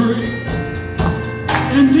spirit free.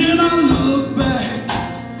 And then I look back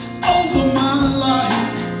over my life.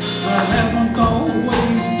 I haven't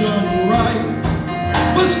always done right,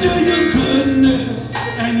 but still your goodness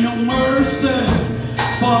and your mercy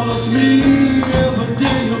follows me every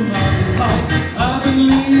day of my life. I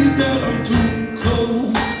believe that I'm too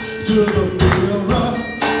close to the mirror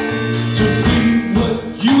to see what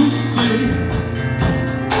you see.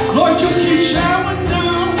 Lord, you keep showering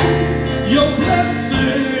down your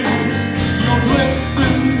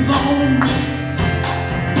blessings on me.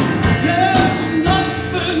 There's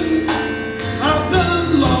nothing I've done,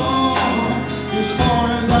 Lord, as far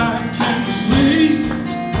as I can see.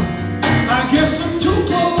 I guess I'm too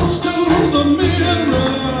close to the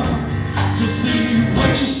mirror to see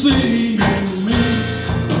what you see in me.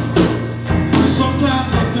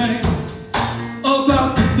 Sometimes I think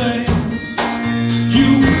about the things you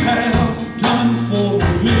have done for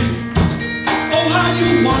me. Oh, how you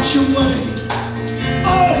wash away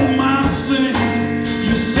all my sin.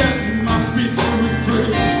 You set my spirit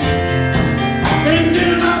free. And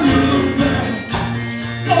then I look back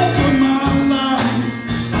over my life.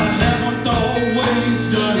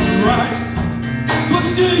 but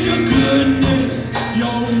still your goodness,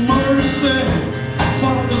 your mercy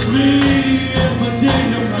follows me every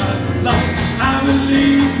day of my life. I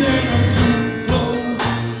believe that I'm too close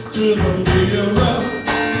to the mirror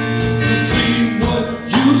to see what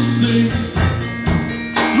you see.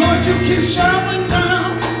 Lord, you keep showering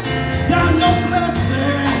down your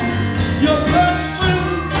blessing, your blessing.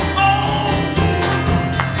 Oh,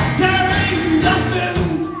 there ain't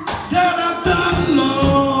nothing that I've done,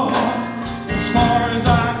 Lord, as far as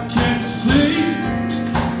I can see.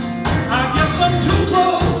 I guess I'm too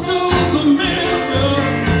close to the mirror.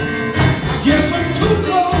 I guess I'm too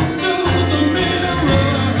close to the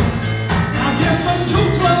mirror. I guess I'm too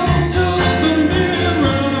close to the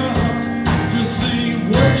mirror to see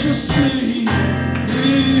what you see.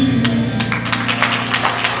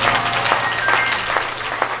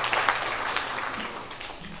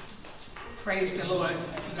 Praise the Lord.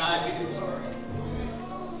 To God be the glory.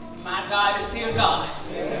 My God is still God.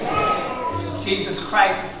 Jesus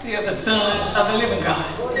Christ is still the Son of the living God.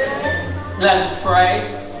 Let us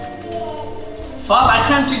pray. Father, I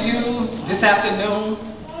come to you this afternoon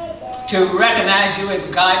to recognize you as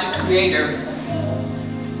God the Creator.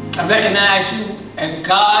 I recognize you as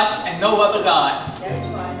God and no other God. That's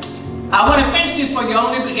right. I want to thank you for your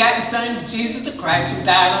only begotten Son, Jesus the Christ, who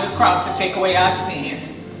died on the cross to take away our sins.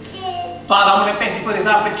 Father, I want to thank you for this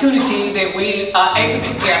opportunity that we are able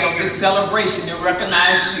to gather this celebration to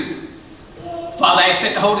recognize you. Father, I ask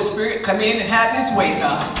that the Holy Spirit come in and have his way,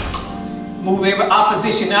 God. Move every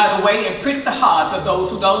opposition out of the way and prick the hearts of those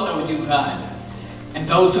who don't know you, God. And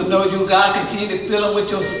those who know you, God, continue to fill them with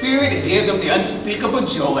your spirit and give them the unspeakable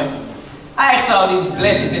joy. I ask all these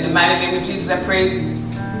blessings in the mighty name of Jesus, I pray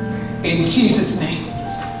in Jesus' name.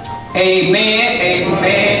 Amen,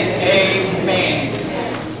 amen, amen.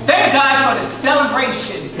 Thank God for the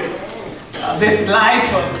celebration of this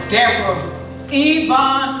life of Debra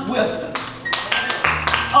Yvonne Wilson.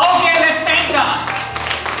 Okay, let's thank God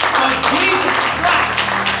for Jesus Christ.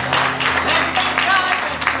 Let's thank God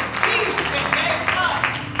for Jesus that gave us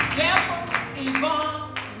Debra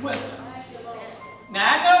Yvonne Wilson. Now,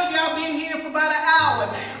 I know y'all been here for about an hour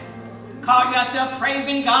now. Call yourself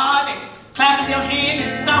praising God and clapping your hands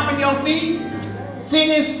and stomping your feet,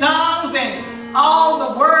 singing songs and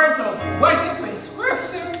all the words of worship and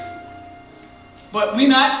scripture. But we're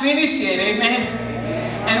not finished yet, amen?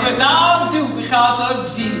 And it was all due because of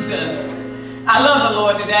Jesus. I love the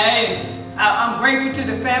Lord today. And I'm grateful to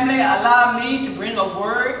the family that allowed me to bring a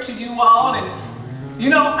word to you all. And, you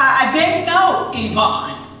know, I didn't know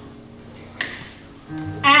Yvonne.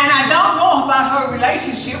 And I don't know about her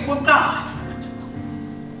relationship with God.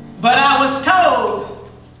 But I was told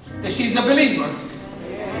that she's a believer.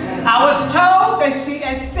 I was told that she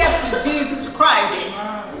accepted Jesus Christ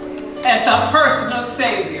as her personal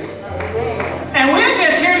Savior. And we're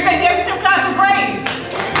just here today, just give God some praise.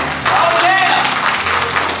 Oh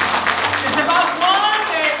yeah. It's about one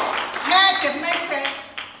that had to make that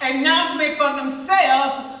announcement for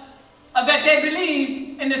themselves that they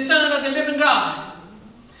believe in the Son of the living God.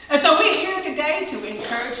 And so we're here today to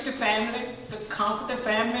encourage the family, to comfort the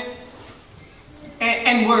family,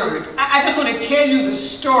 and words. I just want to tell you the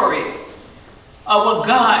story of what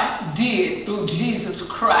God did through Jesus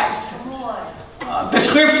Christ. The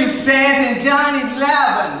scripture says in John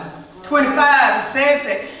 11:25, it says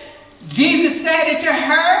that Jesus said unto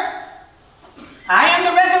her, I am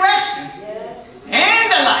the resurrection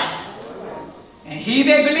and the life. And he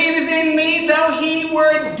that believeth in me, though he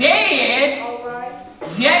were dead,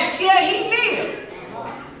 yet shall he live.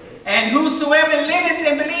 And whosoever liveth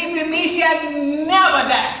and believeth in me shall never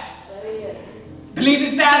die.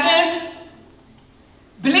 Believest thou this?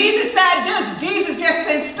 Believest thou this? Jesus just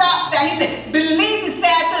didn't stop there. He said, believest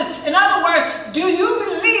thou this? In other words, do you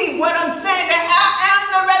believe what I'm saying, that I am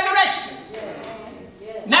the resurrection?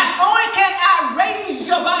 Not only can I raise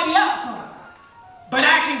your body up, but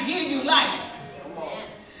I can give you life.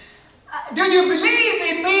 Do you believe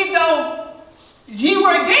in me though ye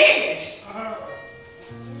were dead?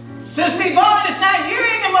 Since Yvonne is not here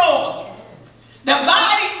anymore, the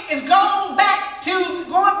body is going back to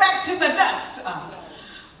the dust.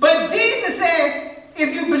 But Jesus said,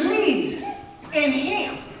 if you believe in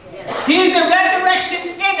him, he's the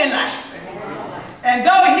resurrection and the life. And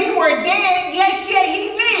though he were dead, yet shall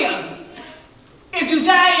he live. If you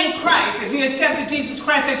die in Christ, if you accepted Jesus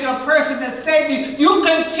Christ as your personal Savior, you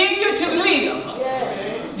continue to live.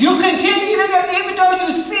 You continue to live even though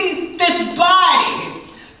you see this body.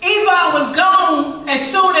 Yvonne was gone as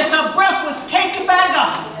soon as her breath was taken by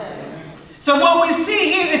God. So what we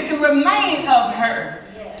see here is the remain of her.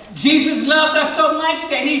 Jesus loved her so much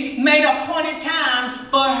that he made a appointed time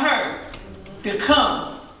for her. to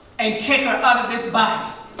come and take her out of this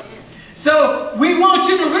body. So we want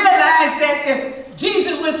you to realize that if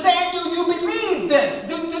Jesus was saying, do you believe this?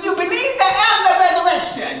 Do you believe that I am the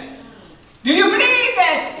resurrection? Do you believe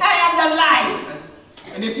that I am the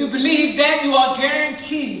life? And if you believe that, you are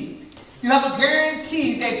guaranteed. You have a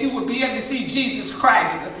guarantee that you will be able to see Jesus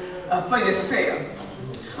Christ for yourself.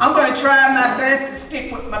 I'm going to try my best to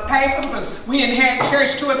stick with my paper because we didn't have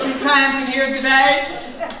church 2 or 3 times in here today.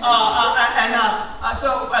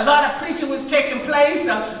 So a lot of preaching was taking place.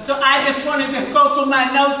 So I just wanted to go through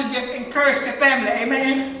my notes and just encourage the family.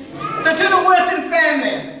 Amen. So to the Wilson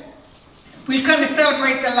family, we come to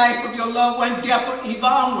celebrate the life of your loved one, Debra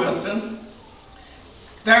Yvonne Wilson.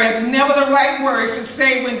 There is never the right words to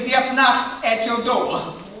say when death knocks at your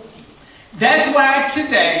door. That's why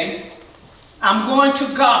today, I'm going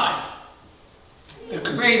to God, the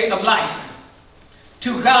creator of life,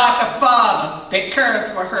 to God the Father that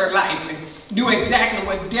cares for her life and knew exactly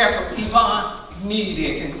what Debra Yvonne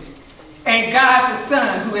needed, and God the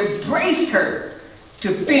Son who embraced her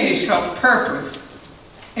to finish her purpose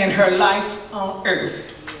in her life on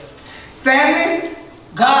earth. Family,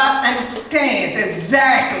 God understands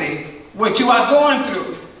exactly what you are going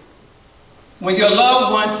through when your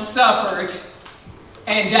loved one suffered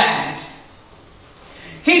and died.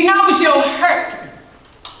 He knows your hurt,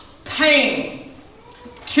 pain,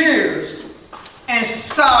 tears, and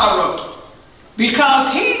sorrow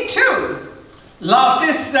because he too lost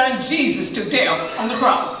his son Jesus to death on the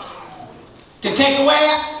cross to take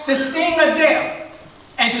away the sting of death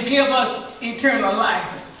and to give us eternal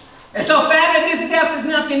life. And so, family, this death is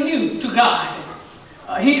nothing new to God.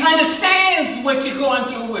 He understands what you're going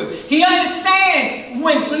through with. He understands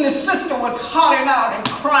when the sister was hollering out and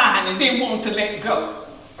crying and didn't want to let go.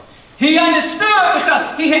 He understood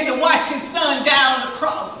because he had to watch his son die on the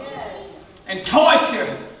cross and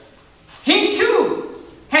torture. He too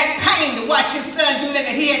had pain to watch his son do that,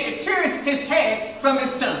 and he had to turn his head from his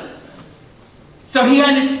son. So he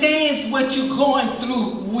understands what you're going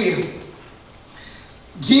through with.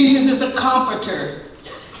 Jesus is a comforter.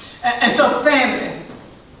 And so family,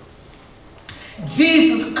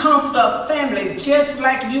 Jesus comforted a family just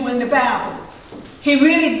like you in the Bible. He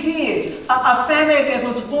really did. A family that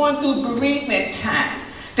was going through bereavement time,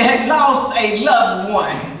 that had lost a loved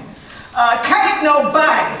one. Can't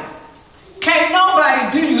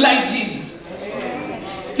nobody do you like Jesus.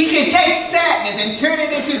 He can take sadness and turn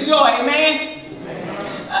it into joy, amen?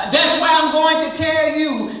 That's why I'm going to tell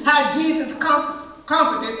you how Jesus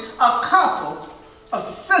comforted a couple of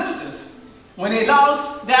sisters when they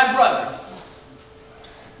lost their brother.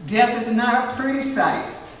 Death is not a pretty sight,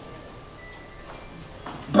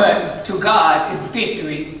 but to God is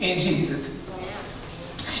victory in Jesus.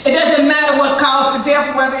 It doesn't matter what caused the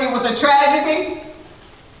death, whether it was a tragedy,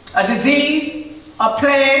 a disease, a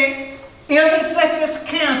plague, illness such as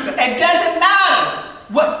cancer. It doesn't matter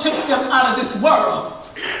what took them out of this world.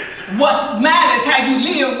 What matters how you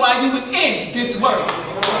live while you was in this world.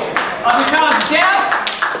 Because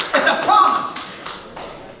death is a promise.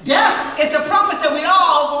 Death is a promise that we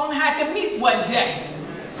all going to have to meet one day.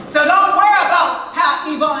 So don't worry about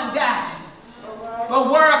how Yvonne died,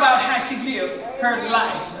 but worry about how she lived her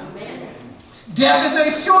life. Death is an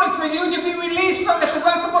assurance for you to be released from the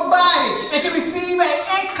corruptible body and to receive an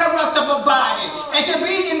incorruptible body and to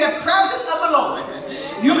be in the presence of the Lord.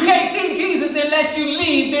 You can't see Jesus unless you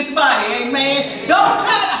leave this body, amen? Don't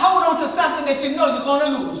try to hold on to something that you know you're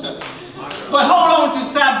going to lose, but hold on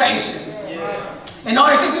to salvation. In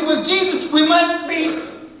order to be with Jesus, we must be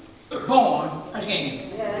born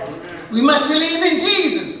again. We must believe in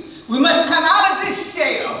Jesus. We must come out of this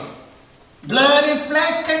shell. Blood and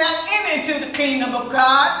flesh cannot enter into the kingdom of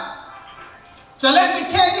God. So let me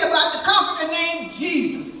tell you about the comforter named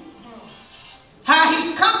Jesus. How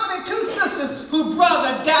he comforted 2 sisters whose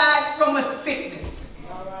brother died from a sickness.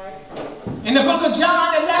 In the book of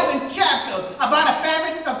John 11 chapter, about a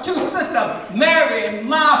family of 2 sisters, Mary and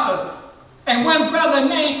Martha, and one brother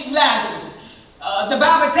named Lazarus. The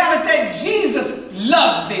Bible tells us that Jesus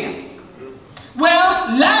loved them.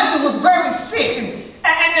 Well, Lazarus was very sick,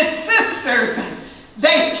 and the sisters,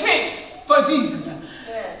 they sick for Jesus.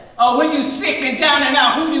 Yes. When you're sick and down and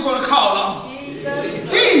out, who are you going to call on?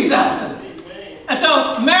 Jesus. And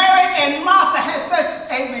so Mary and Martha had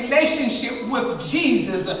such a relationship with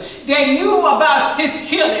Jesus. They knew about his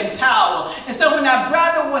healing power. And so when our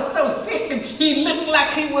brother was so sick and he looked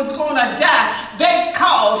like he was going to die, they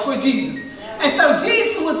called for Jesus. And so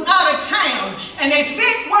Jesus was out of town, and they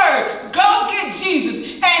sent word, go get Jesus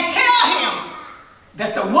and tell him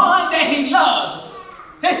that the one that he loves,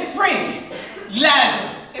 his friend,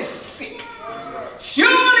 Lazarus, is sick.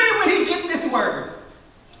 Surely when he gets this this word,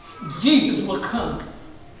 Jesus will come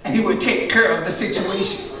and he will take care of the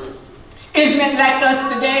situation. Isn't it like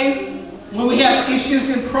us today? When we have issues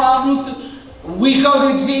and problems, we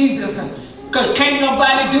go to Jesus because can't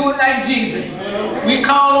nobody do it like Jesus. We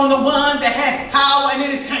call on the one that has power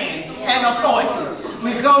in his hand and authority.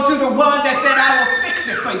 We go to the one that said, I will fix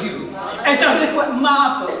it for you. And so this is what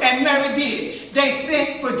Martha and Mary did. They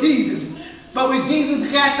sent for Jesus. But when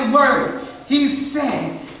Jesus got the word, he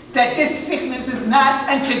said that this sickness is not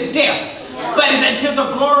unto death, but is unto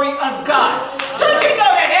the glory of God. Don't you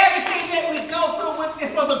know that everything that we go through with is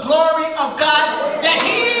for the glory of God? That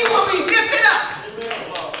he will be lifted up.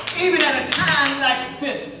 Even at a time like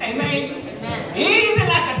this. Amen? Even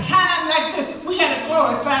at a time like this, we got to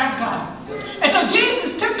glorify God. And so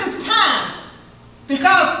Jesus took his time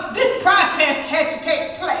because this process had to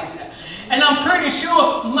take place. And I'm pretty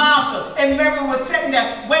sure Martha and Mary were sitting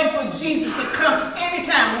there waiting for Jesus to come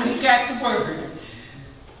anytime when he got the word.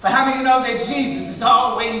 But how many know that Jesus is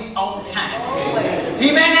always on time?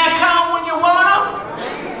 He may not come when you want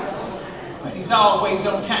him, but he's always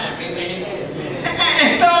on time. Amen. And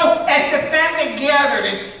so as the family gathered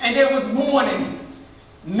and there was mourning,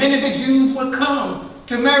 many of the Jews would come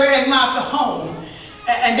to Mary and Martha home,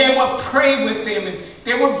 and they would pray with them, and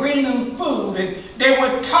they would bring them food, and they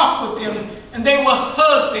would talk with them, and they would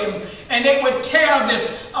hug them, and they would tell them,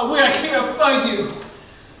 we're here for you.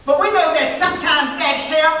 But we know that sometimes that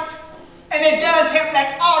helps, and it does help.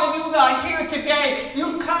 Like all of you that are here today,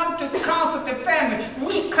 you come to comfort the family.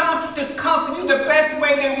 We come to comfort you the best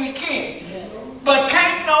way that we can. But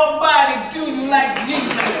can't nobody do you like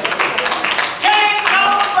Jesus. Can't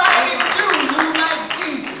nobody do you like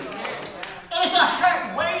Jesus. It's a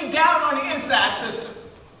hurt way down on the inside, sister.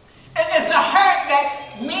 And it's a hurt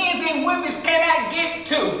that men and women cannot get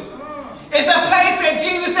to. It's a place that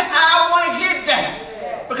Jesus said, I want to get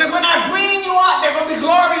there. Because when I bring you out, they're going to be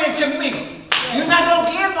glory unto me. You're not going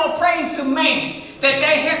to give no praise to man that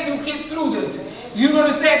they help you get through this. You're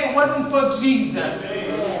going to say if it wasn't for Jesus,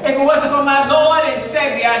 if it wasn't for my Lord and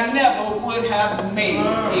Savior, I never would have made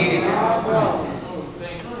it.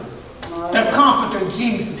 The comforter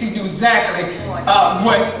Jesus, he knew exactly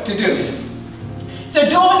what to do. So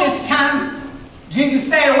during this time, Jesus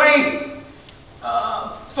stayed away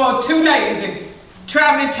for 2 days and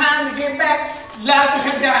traveling time to get back. Lazarus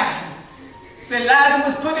had died. So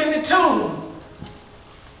Lazarus was put in the tomb.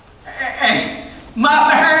 And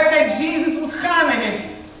Martha heard that Jesus was coming,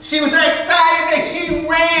 and she was excited that she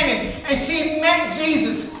ran and she met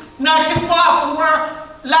Jesus not too far from where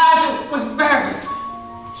Lazarus was buried.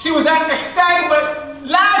 She was excited, but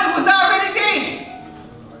Lazarus was already dead.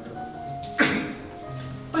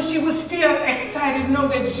 But she was still excited to know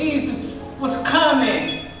that Jesus was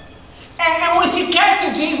coming. And when she got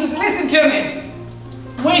to Jesus, listen to me.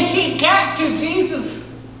 When she got to Jesus,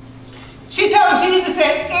 she told Jesus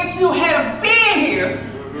that if you had been here,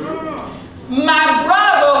 my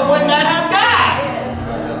brother would not have died.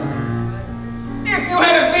 If you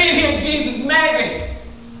had been here, Jesus, maybe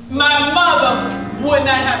my mother would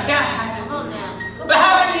not have died. But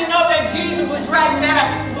how many of you know that Jesus was right there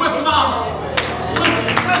with Mom, with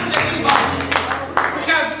Sister Yvonne?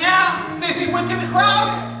 Because now, since he went to the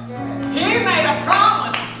cross, he made a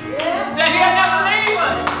promise that he'll never leave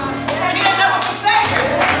us, and he'll never forsake us,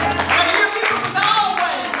 and he'll be with us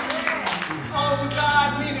always. Oh, to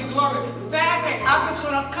God be the glory. Family, I'm just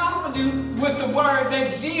going to comfort you with the word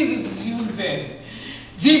that Jesus is using.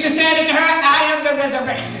 Jesus said to her, I am the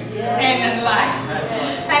resurrection and the life.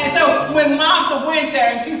 And so when Martha went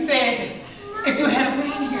there and she said, if you had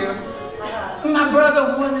been here, my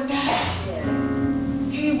brother wouldn't have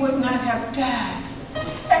died. He would not have died.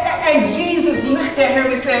 And Jesus looked at her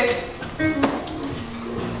and said,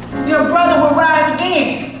 your brother will rise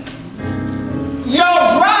again. Your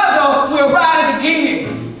brother will rise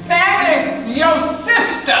again. Family, your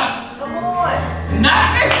sister,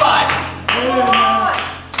 not this body.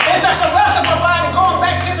 It's like the rest of her body going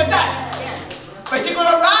back to the dust. But she's going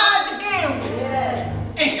to rise again.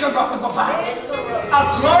 Incorruptible body. A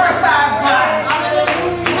glorified body.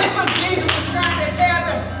 This is what Jesus was trying to tell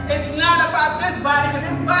them. It's not about this body,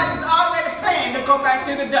 because this body is already planned to go back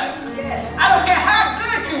to the dust. I don't care how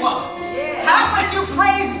good you are. How much you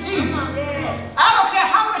praise Jesus. I don't care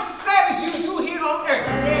how much service you do here on earth.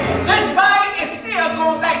 This body is still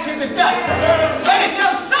going back to the dust. But it's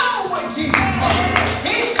your soul what Jesus wants.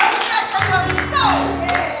 He's coming back for your soul.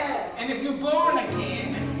 And if you're born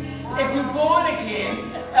again,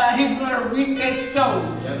 he's going to reap that soul.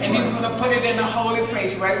 And he's going to put it in a holy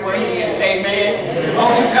place right where he is. Amen.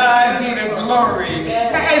 Oh, to God be the glory.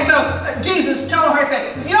 And so Jesus told her,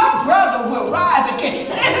 said, your brother will rise again.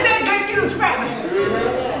 Isn't that good news? Jesus family.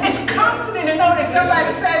 It's comforting to know that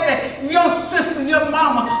somebody said that your sister, your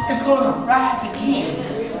mama is going to rise again.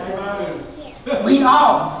 We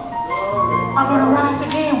all are going to rise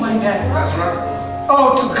again one day. That's right.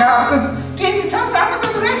 Oh, to God, because Jesus tells us, I'm the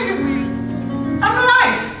resurrection. I'm the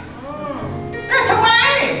life. That's who I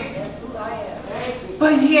am.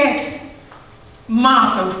 But yet,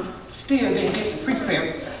 Martha still didn't get the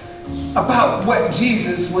precept about what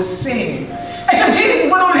Jesus was saying. And so Jesus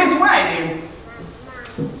went on his way,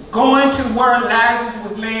 going to where Lazarus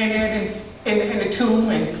was laying there in the tomb.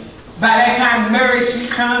 And by that time, Mary, she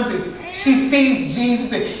comes and she sees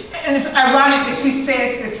Jesus. And it's ironic that she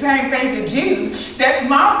says the same thing to Jesus that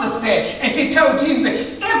Martha said. And she told Jesus,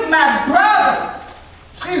 if my brother,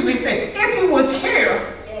 said, if he was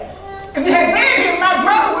here, if he had been here, my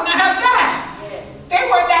brother would not have died. They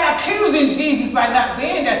were not accusing Jesus by not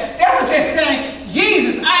being there. They were just saying,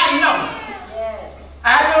 Jesus, I know.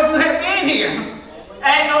 I know if you had been here,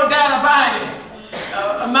 ain't no doubt about it.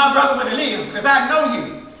 My brother would have lived, because I know you.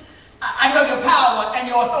 I know your power and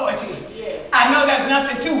your authority. I know there's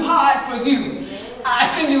nothing too hard for you. I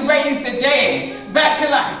see you raise the dead back to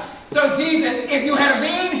life. So Jesus, if you had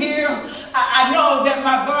been here, I know that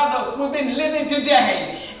my brother would have been living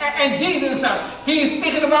today. And Jesus, he's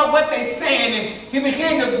speaking about what they're saying, and he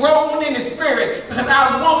began to groan in the spirit, because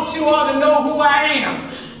I want you all to know who I am.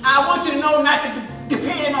 I want you to know not to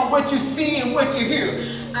depend on what you see and what you hear.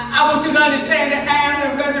 I want you to understand that I am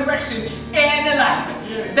the resurrection and the life,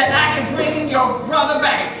 that I can bring your brother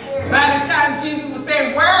back. By this time, Jesus was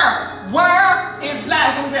saying, where is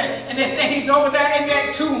Lazarus at? And they said he's over there in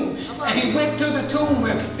that tomb. And he went to the tomb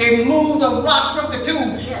and they moved the rock from the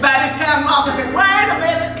tomb. By this time, Martha said, wait a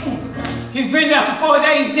minute. He's been there for 4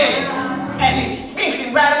 days dead. And he's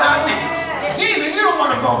speaking right about now. Jesus, you don't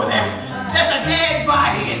want to go over there. There's a dead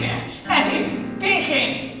body in there. And he's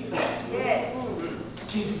stinking. Yes.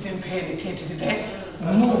 Jesus didn't pay any attention to that.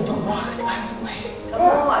 Move the rock out of the way.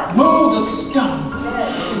 Move the stone.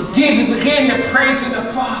 Jesus began to pray to the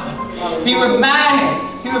Father. He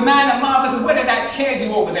reminded Martha, what did I tell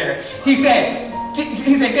you over there? He said,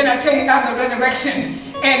 did I tell you I'm the resurrection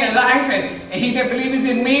and the life? And he that believes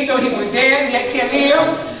in me, though he were dead, yet shall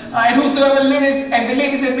live. And whosoever lives and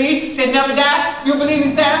believes in me shall never die. You believe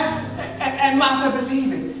it's that? And Martha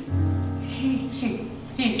believed it. She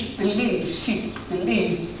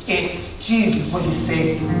believed in Jesus, what he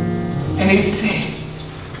said. And he said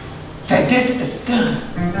that this is done,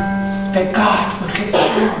 that God will get the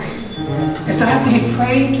glory. And so after he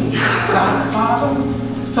prayed to God the Father,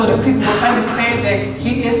 so that people will understand that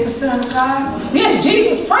he is the Son of God. Yes,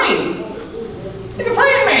 Jesus prayed. He's a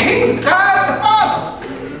praying man. He was God the Father.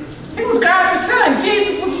 He was God the Son.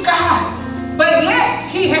 Jesus was God. But yet,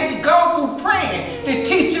 he had to go through praying to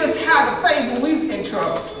teach us how to pray when we're in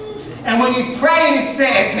trouble. And when he prayed, he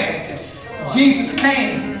said that Jesus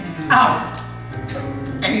came out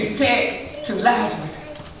and he said to Lazarus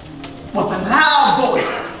with a loud voice,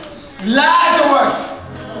 Lazarus,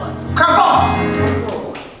 come forth.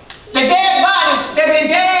 The dead body, they've been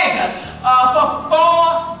dead for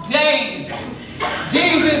 4 days.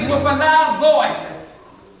 Jesus with a loud voice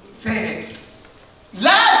said,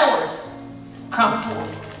 Lazarus, come forth.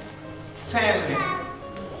 Family.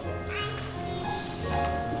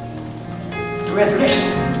 The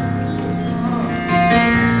resurrection.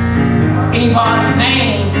 Yvonne's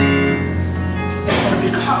name is going to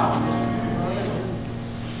be called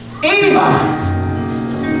Yvonne.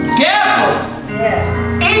 Debra. Yes.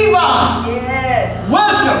 Yvonne. Yes.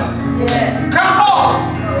 Wisdom. Yes. Come forth.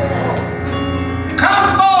 Come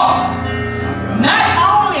forth. Not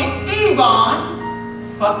only Yvonne,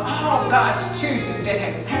 but all God's children that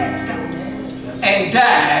has passed on and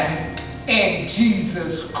died in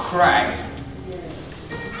Jesus Christ.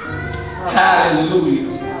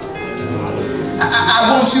 Hallelujah.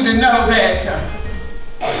 I want you to know that,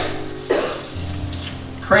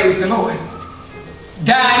 praise the Lord,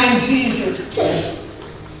 dying in Jesus.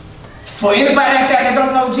 For anybody out there that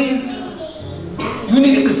don't know Jesus, you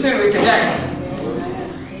need to consider it today.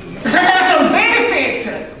 Because there are some benefits.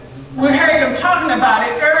 We heard them talking about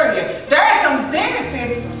it earlier. There are some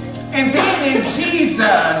benefits in being in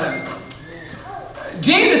Jesus.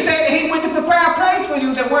 Jesus said that he went to prepare a place for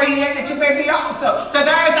you, that where he had, that you may be also. So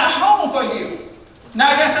there is a home for you.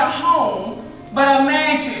 Not just a home, but a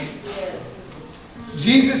mansion.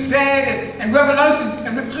 Jesus said in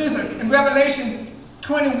Revelation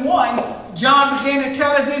 21, John began to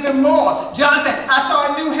tell us even more. John said, I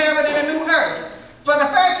saw a new heaven and a new earth. For the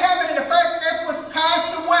first heaven and the first earth was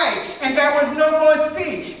passed away, and there was no more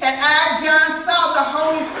sea. And I, John, saw the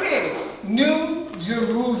holy city, New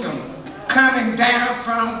Jerusalem, coming down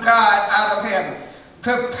from God out of heaven,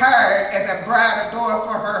 prepared as a bride adorned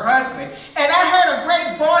for her husband. And I heard a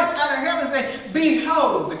great voice out of heaven say,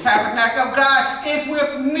 behold, the tabernacle of God is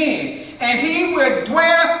with men, and he will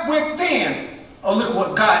dwell with them. Oh, look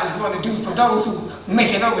what God is going to do for those who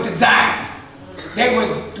make it over to Zion. They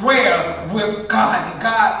will dwell with God, and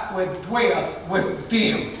God will dwell with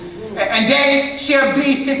them. And they shall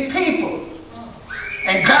be his people.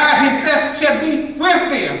 And God himself shall be with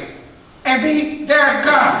them and be their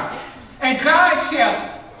God. And God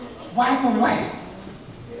shall wipe away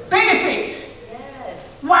benefits.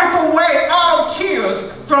 Yes. Wipe away all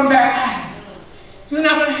tears from their eyes. You're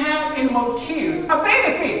not going to have any more tears. A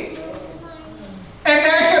benefit. And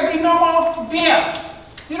there shall be no more death.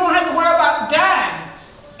 You don't have to worry about dying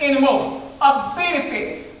anymore. A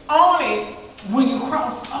benefit only when you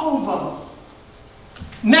cross over.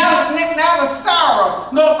 Now the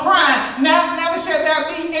sorrow, no crying, never shall there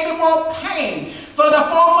be any more pain. For the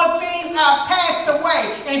former things are passed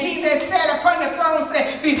away. And he that sat upon the throne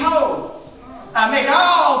said, behold, I make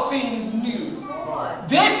all things new.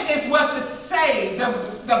 This is what the saved,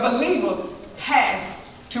 the believer has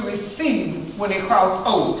to receive when they cross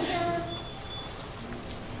over.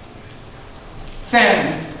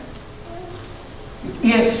 Family,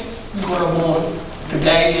 yes, you're going to mourn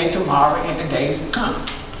today and tomorrow and the days to come.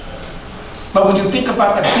 But when you think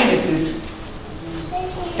about the benefits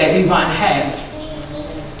that Yvonne has,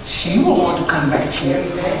 she will want to come back here.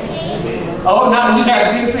 Oh, now you got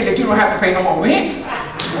a benefit that you don't have to pay no more rent.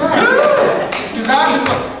 You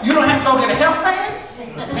don't have to go get a health plan.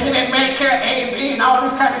 And then Medicare, A and B, and all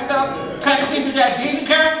this kind of stuff. Trying to see if you got vision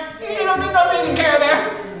care. You don't do no vision care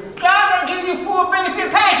there. God will give you full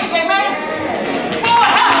benefit package, amen? Full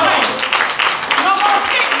health plan. No more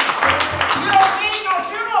sickness. You don't need no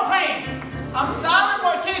funeral plan. I'm sorry,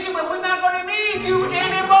 Morticia, but we're not going to need you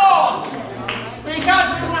anymore. Because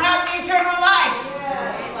we're going to have eternal life.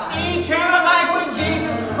 Eternal life with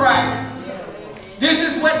Jesus Christ. This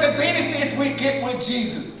is what the benefits we get with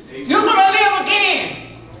Jesus. You're going to live again.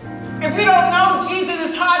 If you don't know Jesus,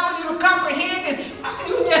 it's hard for you to comprehend this.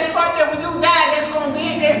 You just thought that when you die, that's going to be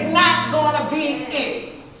it. It's not going to be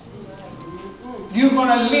it. You're going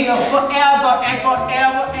to live forever and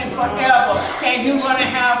forever and forever. And you're going to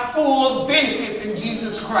have full benefits in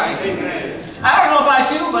Jesus Christ. Amen. I don't know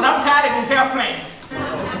about you, but I'm tired of these health plans.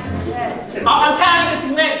 Yes. I'm tired of this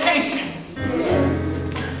medication. Yes.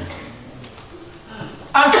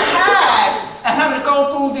 I'm tired of having to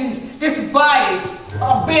go through this body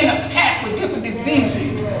of being attacked with different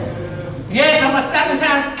diseases. Yes, I'm a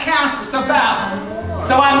 7-time cancer survivor,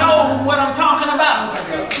 so I know what I'm talking about.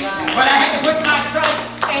 But I have to put my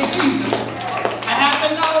trust in Jesus. I have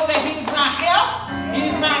to know that he's my help,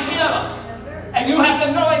 he's my healer. And you have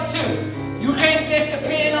to know it too. You can't just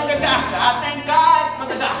depend on the doctor. I thank God for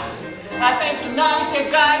the doctors. I thank the knowledge that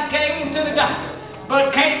God gave to the doctor.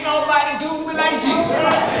 But can't nobody do me like Jesus.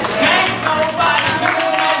 Can't nobody do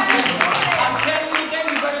me like Jesus. I'm telling you today,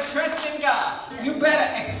 you better trust in God. You better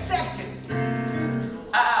accept it.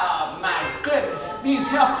 Oh my goodness, these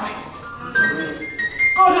health plans.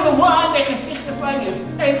 Go to the one that can fix it for you.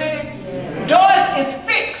 Amen. Yours is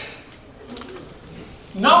fixed.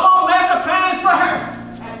 No more medical plans for her.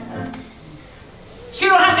 She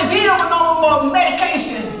don't have to deal with no more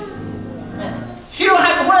medication. She don't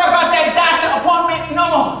have to worry about that doctor appointment no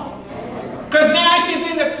more. Because now she's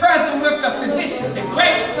in the presence with the physician, the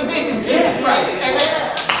great physician, Jesus Christ. Amen.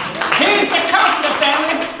 He's the comforter,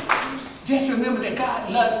 family. Just remember that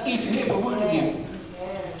God loves each and every one of you.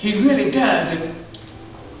 He really does. And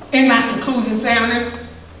in my conclusion, family,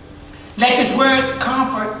 let this word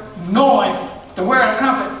comfort, knowing, the word of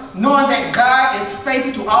comfort, knowing that God is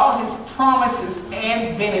faithful to all his promises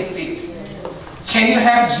and benefits. Can you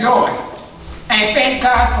have joy? And thank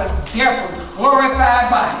God for Deborah's glorified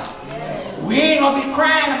body. Yes. We ain't going to be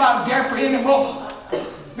crying about Deborah anymore.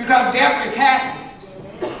 Because Deborah is happy.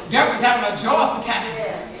 Deborah's having a joyful time.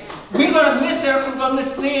 We're going to miss her because we're going to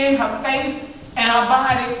miss seeing her face and her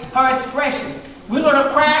body, her expression. We're going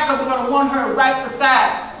to cry because we're going to want her right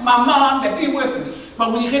beside my mom to be with me.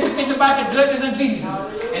 But when you get to think about the goodness of Jesus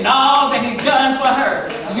and all that he's done for her,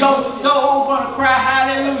 your soul going to cry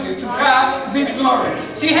hallelujah. To God be the glory.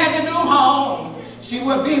 She has a new home. She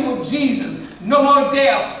will be with Jesus. No more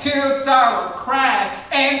death, tears, sorrow, crying,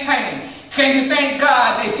 and pain. Can you thank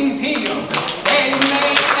God that she's healed?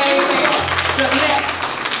 Amen, amen.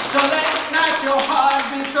 So let not your heart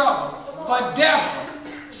be troubled. For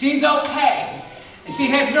Deborah, she's okay. And she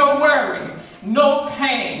has no worry, no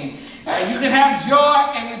pain. You can have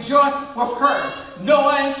joy and rejoice with her,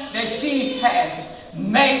 knowing that she has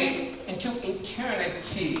made it into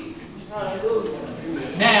eternity.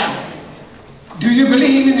 Now, do you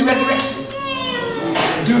believe in the resurrection?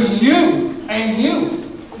 Do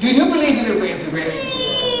you believe in the resurrection?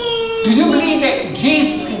 Do you believe that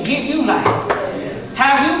Jesus can give you life?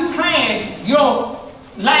 Have you planned your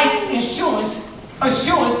life assurance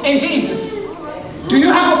in Jesus? Do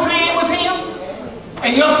you have a plan with him?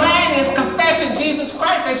 And your plan is confessing Jesus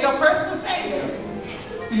Christ as your personal Savior.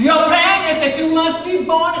 Your plan is that you must be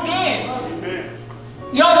born again.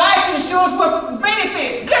 Your life insurance with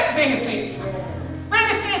benefits, good benefits.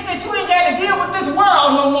 Benefits that you ain't got to deal with this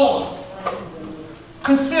world no more.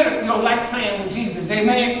 Consider your life plan with Jesus,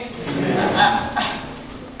 amen?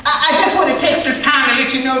 I just want to take this time to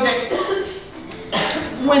let you know that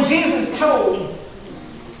when Jesus told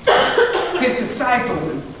his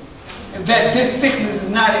disciples that this sickness is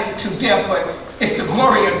not to death, but it's the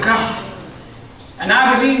glory of God. And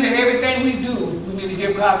I believe that everything we do, we need to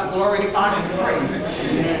give God the glory, the honor, and the praise.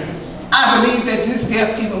 I believe that this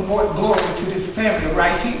death even brought glory to this family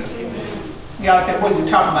right here. Y'all said, what are you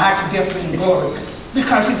talking about? How can death bring glory?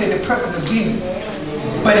 Because she's in the person of Jesus.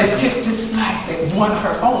 But it's took this life that one of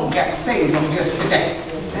her own got saved on yesterday.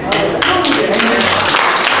 Amen.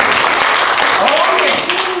 Oh, yeah.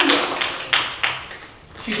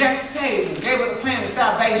 She got saved and gave her the plan of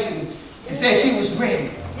salvation and said she was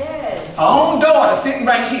ready. Yes. Her own daughter sitting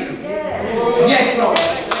right here. Yes, yes, Lord.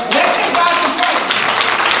 Let's give God some praise.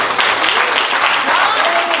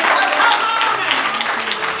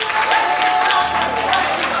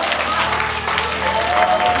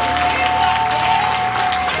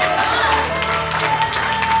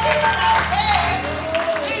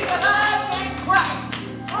 She's alive in Christ.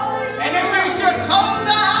 And if she should close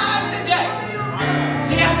her eyes today,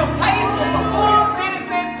 she has a place with a full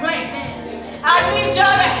benefit plan. I need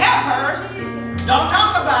y'all to help her. Don't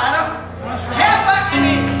talk about her. Help her and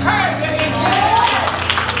encourage her in Jesus.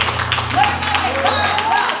 Let her know that God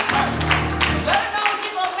loves her. Let her know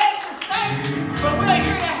she's going to make mistakes, but we're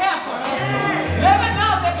here to help her. Let her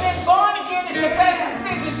know that being born again is the best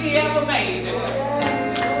decision she ever made.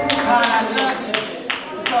 God, I love you.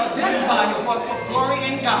 Because this body was for glory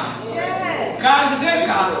in God. God is a good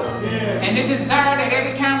God. And they desire that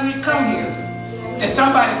every time we come here, that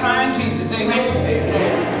somebody find Jesus. Amen.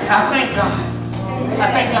 I thank God. I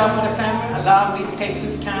thank God for the family. Allow me to take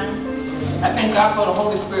this time. I thank God for the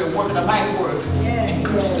Holy Spirit working a mighty work in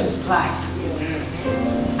Christian's life.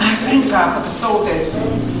 I thank God for the soul that's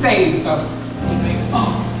saved of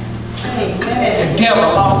the devil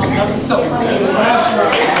lost another soul. Lost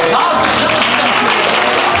another soul.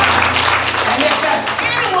 And if there's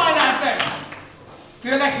anyone out there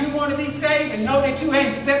feel like you want to be saved and know that you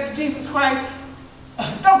ain't accepted Jesus Christ,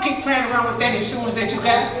 don't keep playing around with that insurance that you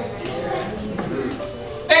got.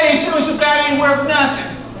 That insurance you got ain't worth nothing.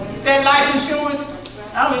 That life insurance,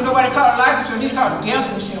 I don't even know why they call it life insurance, they call it death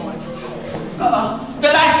insurance. The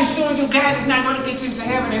life insurance you got is not going to get you to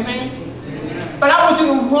heaven, amen? But I want you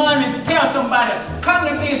to run and tell somebody, come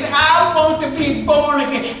to me and say, I want to be born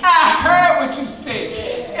again. I heard what you said.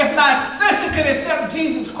 If my sister could accept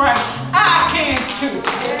Jesus Christ, I can too.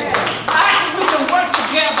 We can work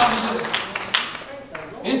together on this.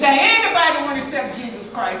 Is there anybody who wants to accept Jesus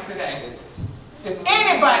Christ today? If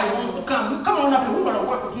anybody wants to come on up and we're going to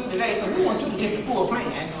work with you today because we want you to get the full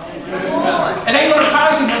plan. It ain't going to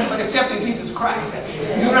cost you nothing but accepting Jesus Christ.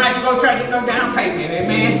 You don't have to go try to get no down payment,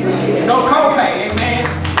 amen? No copay, amen?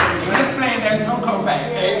 In this plan, there's no copay,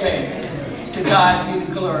 amen? To God be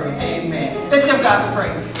the glory, amen? Let's give God some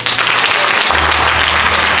praise.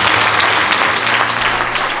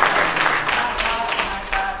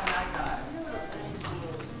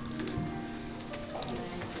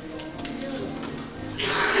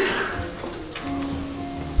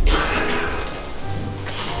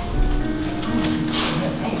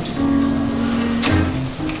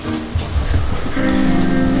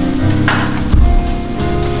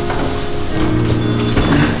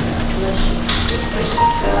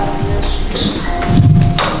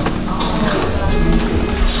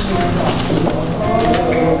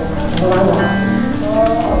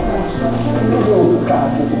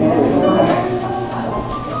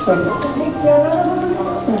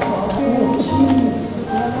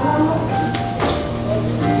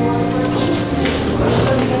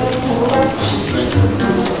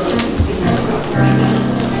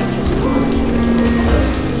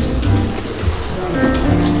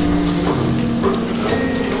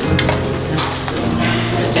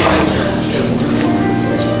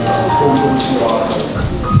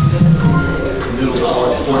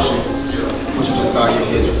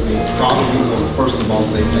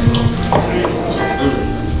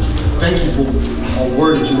 Thank you for a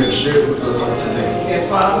word that you have shared with us on today. Yes,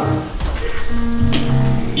 Father.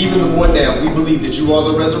 Even the more now, we believe that you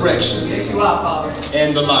are the resurrection. Yes, you are, Father.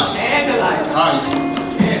 And the life. And the life.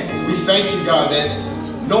 Yes. We thank you, God, that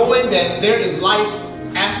knowing that there is life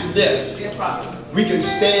after death, yes, Father, we can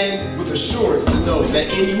stand with assurance to know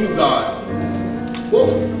that in you, God,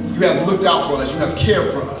 you have looked out for us, you have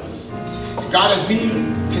cared for us. God, as we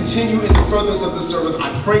continue in the furtherance of the service, I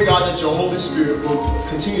pray, God, that your Holy Spirit will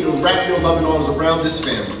continue to wrap your loving arms around this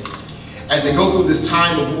family as they go through this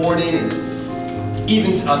time of mourning and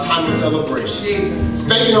even a time of celebration. Jesus.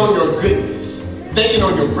 Thanking on your goodness, thanking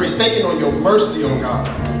on your grace, thanking on your mercy, oh God,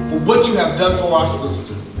 for what you have done for our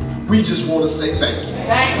sister. We just want to say thank you.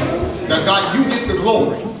 Thank you. Now, God, you get the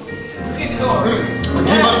glory. You get the glory. But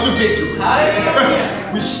give us the victory.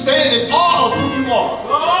 Hallelujah. We stand in awe of who you are.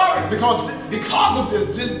 Glory. Because of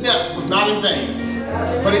this death was not in vain.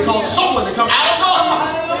 But it caused someone to come out of darkness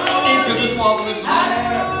into this marvelous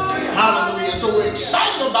light. Hallelujah. So we're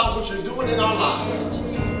excited about what you're doing in our lives.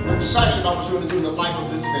 We're excited about what you're going to do in the life of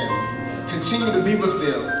this family. Continue to be with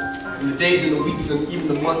them in the days and the weeks and even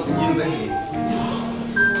the months and years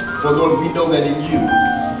ahead. For Lord, we know that in you,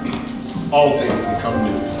 all things become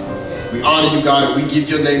new. We honor you, God, and we give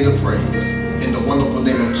your name the praise. In the wonderful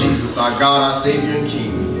name of Jesus, our God, our Savior and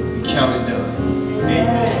King, we count it done.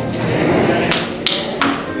 Amen.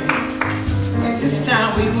 At this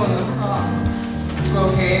time, we're going to go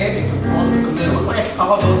ahead and perform the committal. We'll ask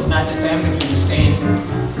all those not the family to stand.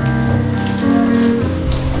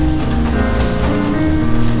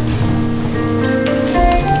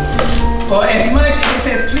 For as much as it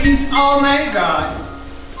says, please Almighty God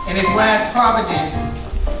and his wise providence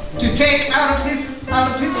to take out of his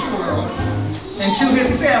world and to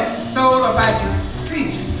himself the soul of our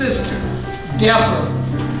deceased sister, Debra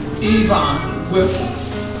Yvonne Wilson.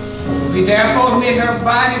 We therefore commit her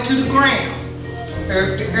body to the ground,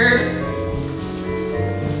 earth to earth,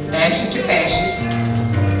 ashes to ashes,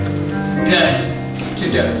 dust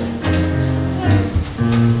to dust.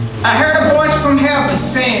 I heard a voice from heaven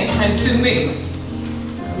saying unto me,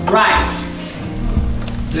 write,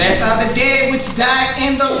 blessed are the dead which died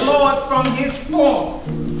in the Lord from his form,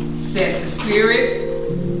 says the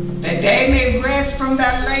Spirit, that they may rest from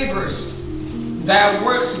thy labors, thy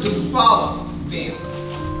works do follow them.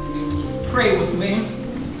 Pray with me.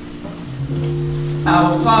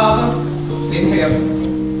 Our Father in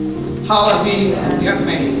heaven, hallowed be your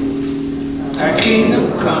name. Thy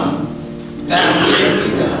kingdom come, thy will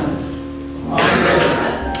be done, on earth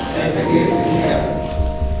as it is in heaven.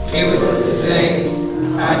 Give us this day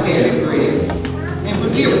our daily bread, and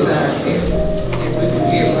forgive us our debt, as we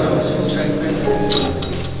forgive those who trespass against us.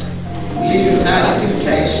 Lead us not into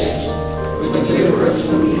temptation, but deliver us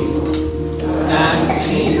from evil. Thine is the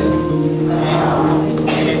kingdom,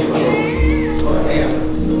 and the glory, forever.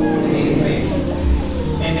 Amen.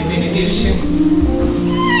 And the benediction,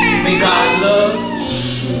 may God love,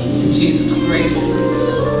 and Jesus grace,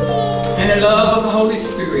 and the love of the Holy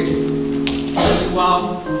Spirit be with you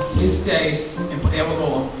all this day and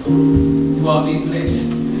forevermore. You all be blessed.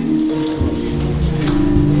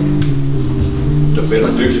 The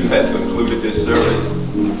benediction has concluded this service.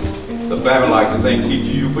 The family would like to thank each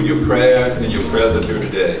of you for your prayers and your presence here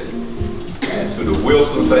today. And to the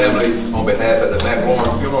Wilson family, on behalf of the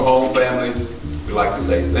McLaurin Funeral Home family, we'd like to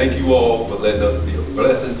say thank you all for letting us be a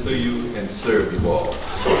blessing to you and serve you all.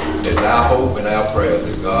 It's our hope and our prayers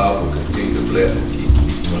that God will continue to bless and keep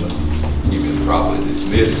each one of you. You've been properly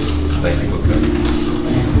dismissed. Thank you for coming.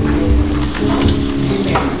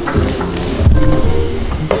 Amen.